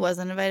luften. I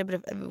wasn't invited,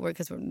 but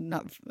because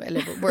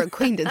we're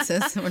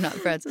acquaintances, we're not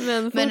friends.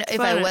 Men if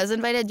I was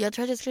invited, jag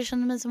tror att jag skulle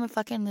känna mig som en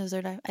fucking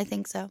loser där. I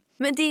think so.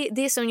 Men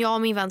det är som jag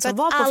och min vän som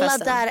var på alla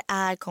festen. Alla där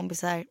är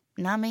kompisar.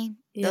 Not me.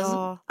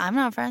 Ja.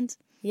 I'm not friends.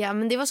 Ja,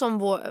 men det var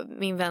som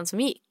min vän som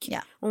gick.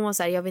 Yeah. Och hon var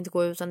så här, jag vill inte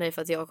gå utan dig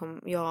för att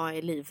jag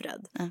är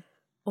livrädd.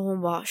 Och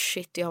hon bara,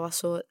 shit, jag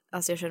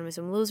kände mig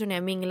som loser när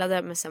jag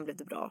minglade, men sen blev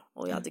det bra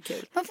och jag hade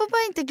kul. Man får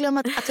bara inte glömma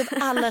att typ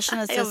alla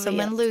känner sig som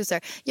en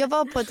loser. Jag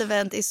var på ett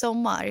event i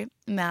sommar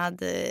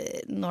med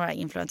några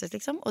influencers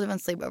liksom, och det var en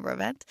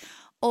sleepover-event.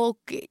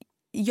 Och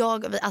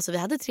vi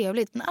hade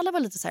trevligt, men alla var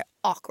lite så här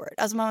awkward.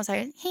 Alltså man var så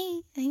här,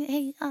 hej,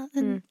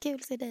 kul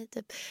att se dig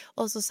typ.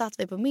 Och så satt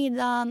vi på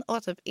middagen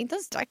och typ inte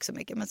ens drack så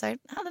mycket, men så här,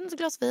 hade en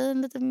glas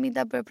vin, lite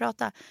middag, började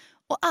prata.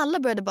 Och alla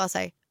började bara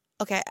säga,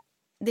 okej,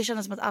 det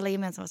kändes som att alla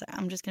gemensamt var så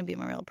här, I'm just gonna be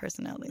my real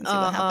personality and see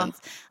what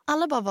happens.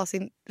 Alla bara var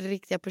sin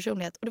riktiga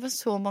personlighet. Och det var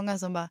så många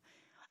som bara,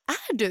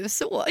 är du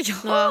så?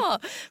 Ja.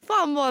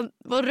 Fan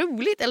vad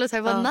roligt. Eller så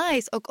här, vad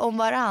nice. Och om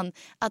varann.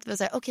 Att vi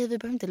säger, okej, vi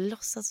behöver inte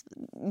låtsas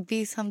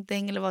be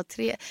something. Eller vara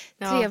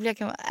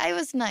trevliga. It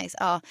was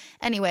nice.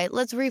 Anyway,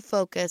 let's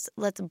refocus.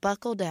 Let's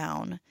buckle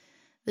down.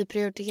 Vi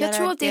prioriterar. Jag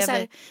tror att det är så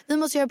här, vi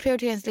måste göra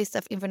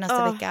prioriteringslista inför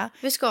nästa vecka.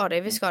 Vi ska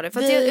det.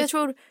 För jag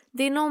tror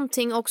det är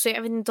någonting också,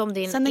 jag vet inte om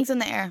det är something's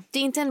in the air. Det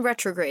är inte en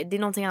retrograde, det är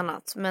någonting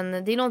annat.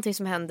 Men det är någonting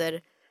som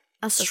händer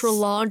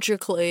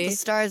astrologically. The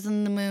stars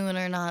and the moon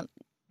are not.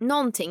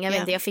 Någonting, jag vet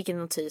inte, jag fick en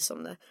notis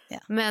om det.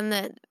 Yeah. Men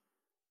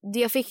det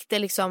jag fick det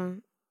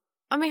liksom,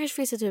 men jag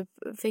kanske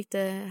fick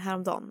det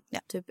häromdagen.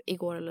 Yeah. Typ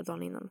igår eller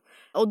dagen innan.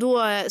 Och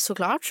då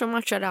såklart så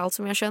matchade allt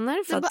som jag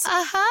känner. För att,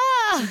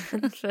 aha!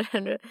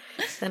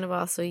 Den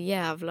var så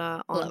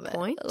jävla on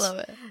point.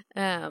 Love it.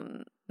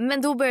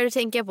 Men då började jag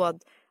tänka på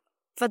att,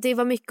 för att det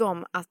var mycket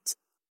om att,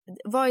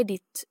 vad är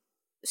ditt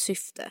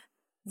syfte?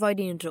 Vad är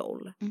din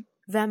roll?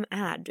 Vem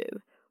är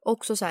du?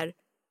 Också så här,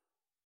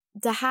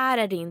 det här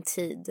är din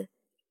tid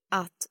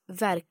att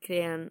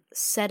verkligen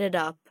set it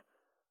up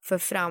för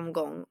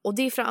framgång. Och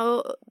det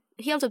är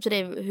helt upp till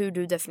dig hur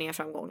du definierar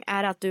framgång.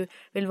 Är det att du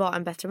vill vara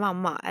en bättre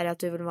mamma? Är det att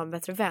du vill vara en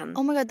bättre vän?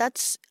 Oh my god,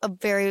 that's a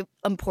very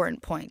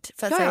important point.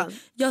 För att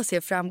jag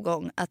ser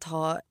framgång att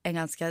ha en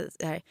ganska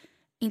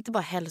inte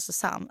bara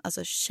hälsosam,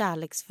 alltså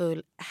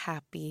kärleksfull,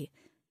 happy,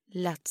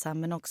 lättsam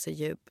men också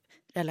djup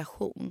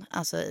relation,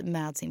 alltså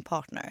med sin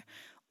partner.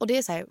 Och det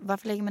är så här,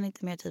 varför lägger man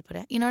inte mer tid på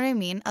det? You know what I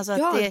mean? Alltså att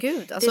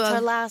det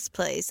tar last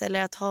place.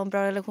 Eller att ha en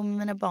bra relation med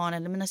mina barn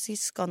eller mina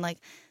syskon.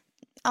 Like,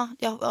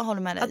 jag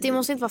håller med dig. Att det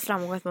måste inte vara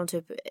framgång att man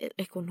typ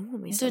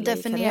ekonomiskt. Du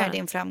definierar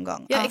din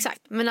framgång. Ja,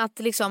 exakt. Men att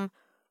liksom,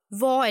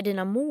 vad är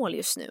dina mål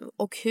just nu?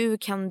 Och hur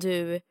kan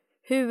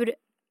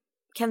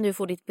du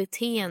få ditt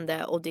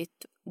beteende och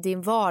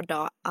din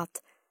vardag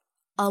att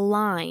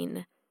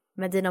align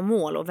med dina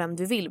mål och vem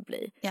du vill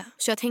bli? Yeah.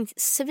 Så jag har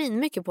tänkt svin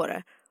mycket på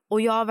det.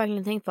 Och jag har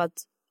verkligen tänkt på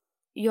att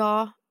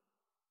jag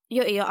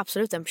är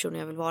absolut den personen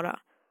jag vill vara.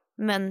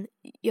 Men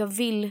jag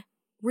vill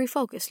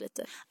refocus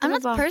lite. I'm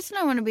not the person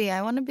I want to be.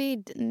 I want to be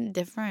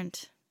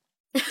different.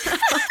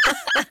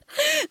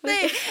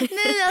 nej,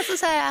 alltså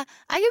så här, I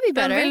can be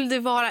better. Men vill du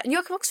vara?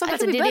 Jag kan också vara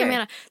bättre. Det är det jag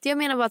menar. Jag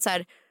menar bara att så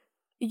här,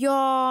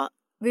 jag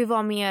vill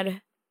vara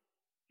mer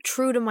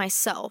true to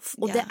myself.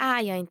 Och det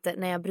är jag inte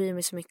när jag bryr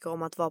mig så mycket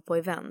om att vara på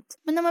event.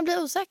 Men när man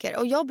blir osäker.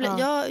 Och jag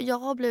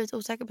har blivit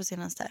osäker på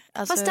senaste.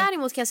 Alltså, fast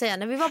däremot kan jag säga,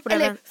 när vi var på det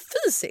event.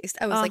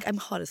 Fysiskt, I was like, I'm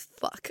hot as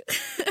fuck.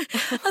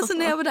 Alltså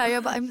när jag var där,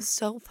 jag bara, I'm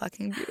so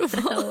fucking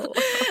beautiful.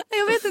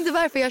 Jag vet inte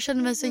varför, jag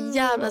kände mig så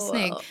jävla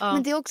snygg.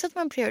 Men det är också att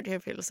man prioriterar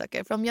fel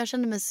saker. För om jag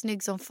kände mig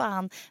snygg som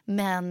fan,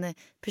 men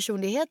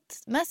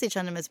personlighetsmässigt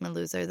kände mig som en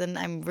loser, then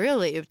I'm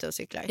really ute och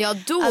cyklar. Ja,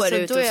 då är du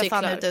ute och cyklar. Då är jag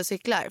fan ute och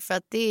cyklar. För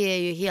att det är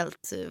ju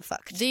helt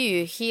fucked. Det är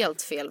ju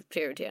helt fel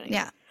prioritering.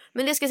 Yeah.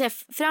 Men det ska jag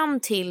säga, fram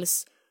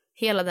tills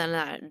hela den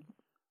här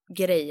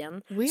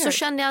grejen så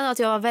kände jag att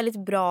jag var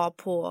väldigt bra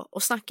på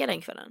att snacka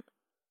den kvällen.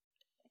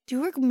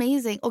 You work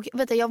amazing. Och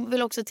vet du, jag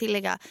vill också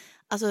tillägga,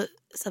 alltså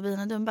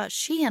Sabina Dumba,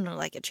 she handled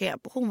like a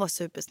champ. Hon var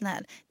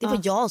supersnäll. Det var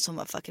jag som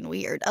var fucking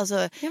weird. Alltså,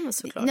 nej,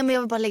 men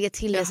jag vill bara lägga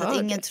till det så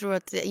att ingen tror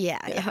att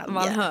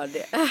man hör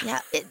det.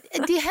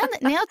 Det händer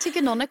när jag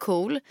tycker någon är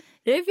cool.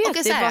 Jag vet,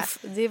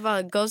 och det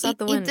bara goes out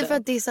the window. Inte för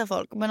att dissa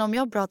folk, men om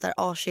jag pratar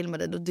avskild med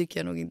dig, då tycker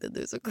jag nog inte att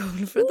du är så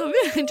cool. För då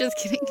är jag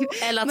just kidding.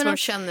 Eller att man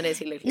känner dig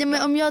tillräckligt. Nej,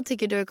 men om jag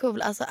tycker du är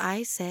cool, alltså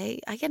I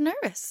get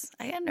nervous.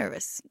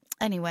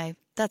 Anyway,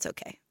 that's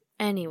okay.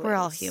 Anyways. We're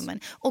all human.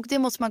 Och det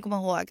måste man komma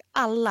ihåg.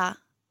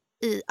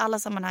 I alla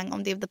sammanhang,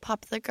 om det är the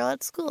popular girl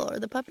at school or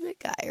the popular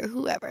guy or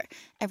whoever.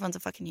 Everyone's a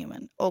fucking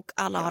human. Och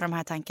alla har de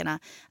här tankarna.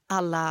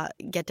 Alla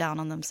get down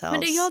on themselves. Men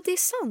det är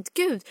sant.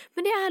 Gud.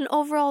 Men det är en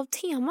overall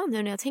tema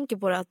nu när jag tänker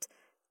på det. Att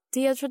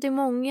jag tror att det är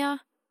många...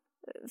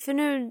 För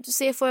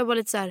nu får jag bara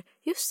lite så här...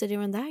 Just det är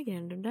den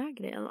där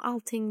grejen. Och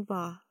allting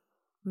bara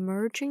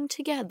merging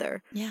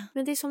together. Yeah.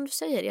 Men det är som du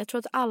säger. Jag tror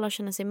att alla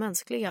känner sig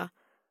mänskliga.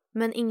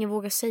 Men ingen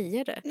vågar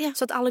säga det. Yeah.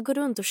 Så att alla går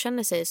runt och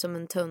känner sig som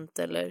en tunt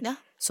eller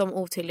som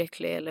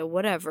otillräcklig eller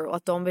whatever. Och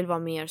att de vill vara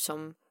mer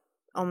som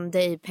om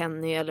dig,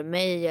 Penny, eller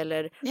mig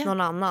eller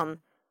någon annan.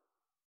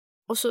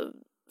 Och så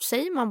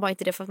säger man bara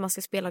inte det för att man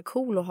ska spela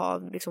cool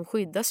och liksom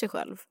skydda sig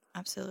själv.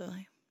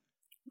 Absolutely.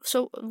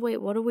 So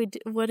wait, what do we do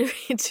about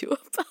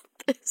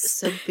this?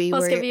 So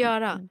vad ska vi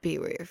göra? Be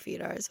where your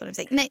feet are, is what I'm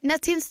saying. Nej,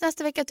 tills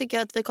nästa vecka tycker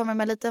jag att vi kommer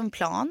med en liten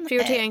plan.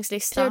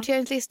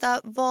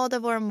 Prioriteringslista. Vad är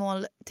våra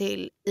mål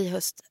till i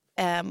höst?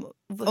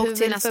 Och hur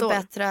vill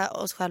förbättra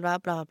oss själva,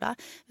 bla bla bla.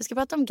 Vi ska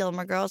prata om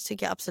Gilmore Girls,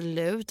 tycker jag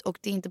absolut. Och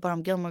det är inte bara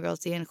om Gilmore Girls,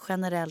 det är en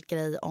generell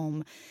grej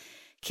om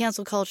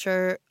cancel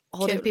culture,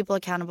 holding people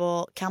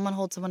accountable. Kan man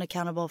hold someone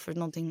accountable för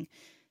någonting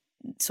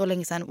så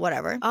länge sedan,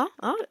 whatever.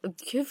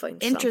 Gud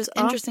vad intressant.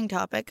 Interesting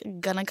topic,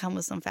 gonna come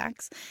with some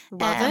facts.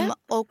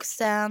 Och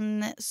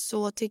sen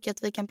så tycker jag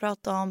att vi kan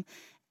prata om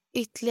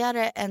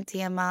ytterligare en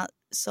tema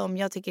som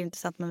jag tycker är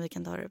intressant, men vi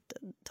kan ta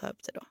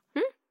upp det då.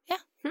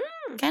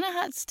 Kind of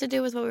has to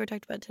do with what we were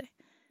talking about today.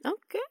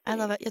 Okay. I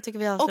love it. Jag tycker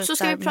vi avslutar och så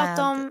ska vi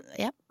prata om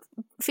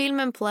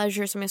filmen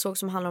Pleasure som jag såg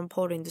som handlar om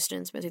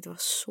porrindustrin som jag tyckte var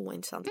så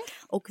intressant.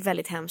 Och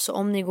väldigt hemskt. Så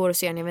om ni går och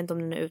ser den, jag vet inte om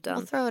den är ute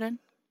än. Throw den.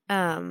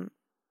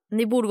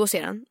 Ni borde gå och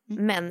se den.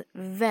 Men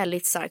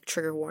väldigt stark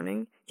trigger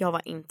warning. Jag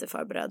var inte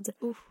förberedd.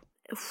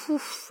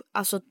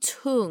 Alltså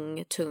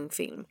tung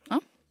film.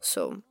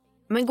 Så...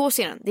 Men gå och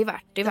se den, det är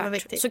värt. Det är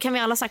värt. Så kan vi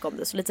alla snacka om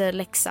det, så lite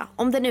läxa.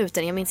 Om den är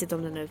ute, jag minns inte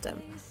om den är ute.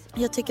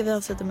 Jag tycker vi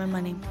avslutar med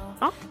My Name.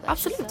 Ja,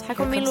 absolut. Här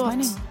kommer min låt.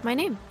 My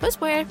Name. Puss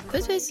på er.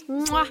 Puss.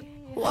 Mwah.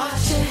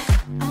 Watch it,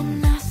 I'm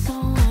not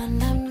someone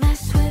to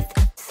mess with.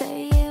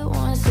 Say it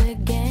once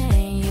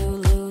again, you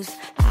lose,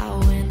 I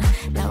win.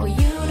 Now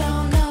you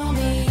don't know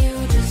me,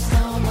 you just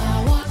know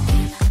my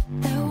walking.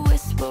 They're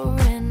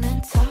whispering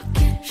and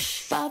talking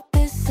about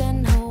this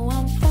and who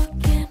I'm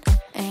fucking.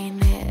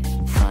 Ain't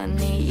it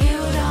funny? You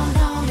don't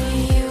know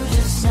me, you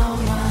just know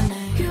my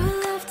name. You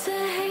love to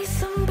hate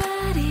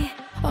somebody,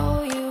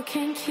 oh you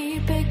can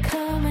keep it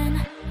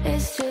coming.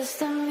 It's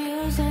just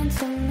amusing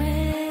to me.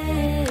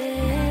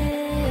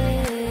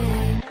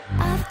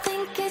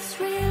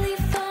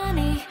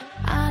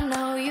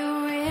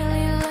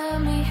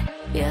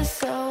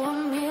 So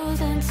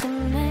amusing to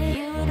me.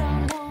 You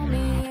don't know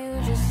me,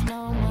 you just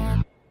know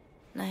my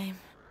name.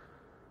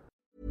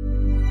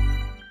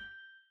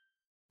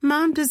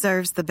 Mom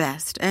deserves the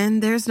best,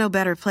 and there's no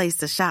better place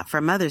to shop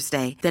for Mother's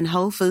Day than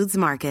Whole Foods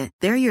Market.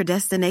 They're your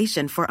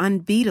destination for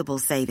unbeatable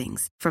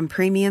savings, from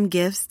premium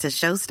gifts to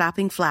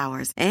show-stopping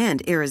flowers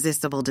and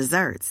irresistible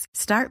desserts.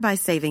 Start by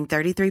saving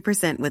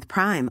 33% with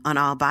Prime on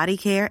all body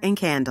care and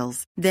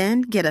candles.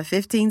 Then get a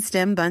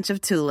 15-stem bunch of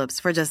tulips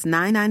for just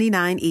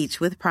 $9.99 each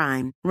with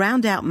Prime.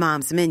 Round out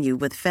Mom's menu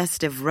with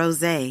festive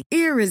rosé,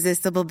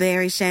 irresistible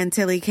berry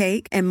chantilly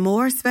cake, and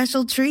more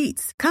special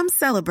treats. Come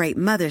celebrate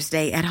Mother's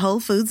Day at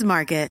Whole Foods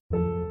Market.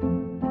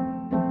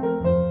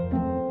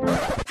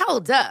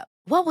 Hold up.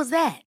 What was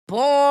that?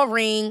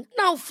 Boring.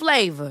 No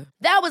flavor.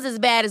 That was as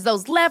bad as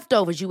those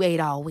leftovers you ate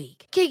all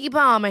week. Keke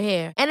Palmer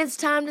here, and it's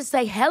time to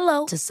say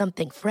hello to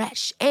something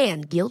fresh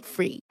and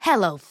guilt-free.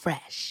 Hello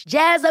Fresh.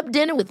 Jazz up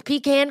dinner with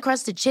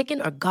pecan-crusted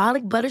chicken or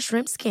garlic butter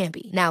shrimp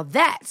scampi. Now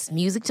that's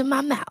music to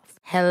my mouth.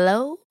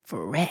 Hello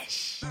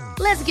Fresh.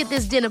 Let's get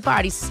this dinner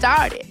party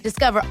started.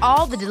 Discover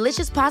all the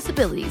delicious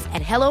possibilities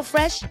at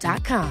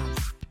HelloFresh.com.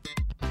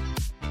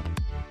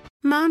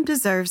 Mom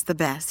deserves the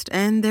best,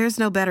 and there's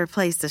no better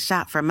place to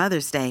shop for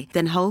Mother's Day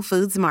than Whole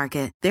Foods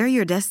Market. They're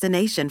your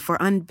destination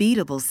for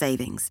unbeatable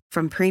savings,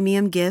 from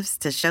premium gifts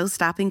to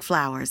show-stopping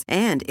flowers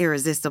and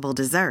irresistible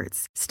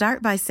desserts.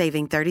 Start by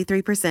saving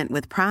 33%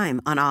 with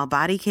Prime on all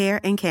body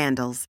care and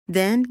candles.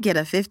 Then get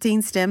a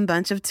 15-stem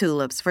bunch of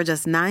tulips for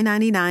just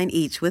 $9.99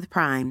 each with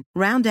Prime.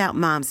 Round out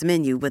Mom's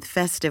menu with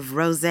festive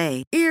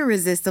rosé,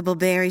 irresistible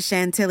berry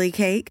chantilly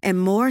cake,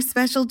 and more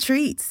special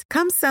treats.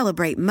 Come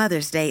celebrate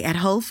Mother's Day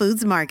at Whole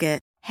Foods Market.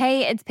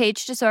 Hey, it's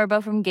Paige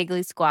DeSorbo from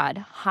Giggly Squad.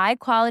 High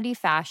quality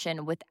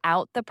fashion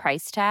without the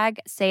price tag.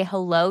 Say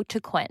hello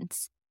to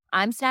Quince.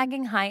 I'm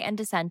snagging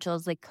high-end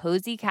essentials like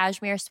cozy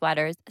cashmere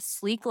sweaters,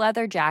 sleek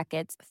leather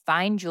jackets,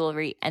 fine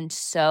jewelry, and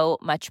so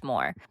much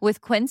more.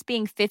 With Quince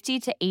being 50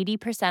 to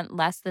 80%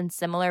 less than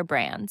similar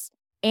brands.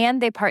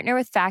 And they partner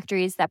with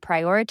factories that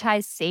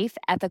prioritize safe,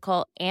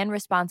 ethical, and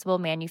responsible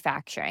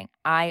manufacturing.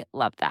 I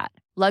love that.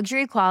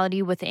 Luxury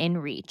quality within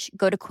reach.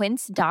 Go to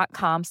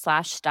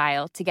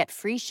quince.com/style to get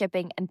free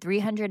shipping and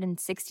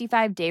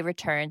 365-day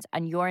returns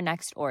on your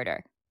next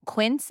order.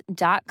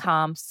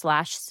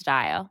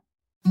 Quince.com/style.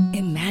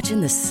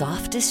 Imagine the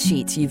softest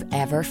sheets you've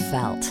ever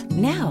felt.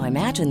 Now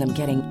imagine them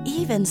getting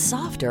even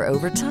softer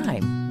over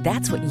time.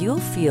 That's what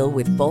you'll feel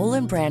with Boll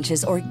 &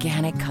 Branch's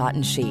organic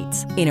cotton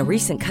sheets. In a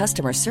recent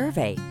customer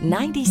survey,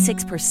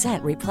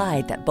 96%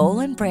 replied that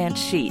Boll & Branch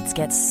sheets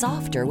get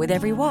softer with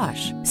every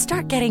wash.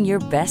 Start getting your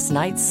best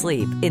night's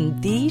sleep in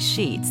these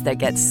sheets that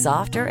get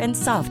softer and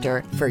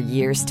softer for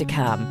years to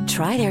come.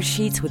 Try their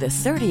sheets with a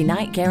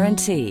 30-night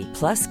guarantee.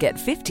 Plus, get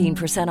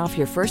 15% off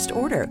your first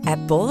order at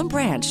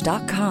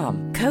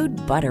bollandbranch.com. Code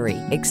BUTTERY.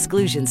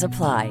 Exclusions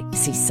apply.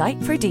 See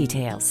site for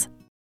details.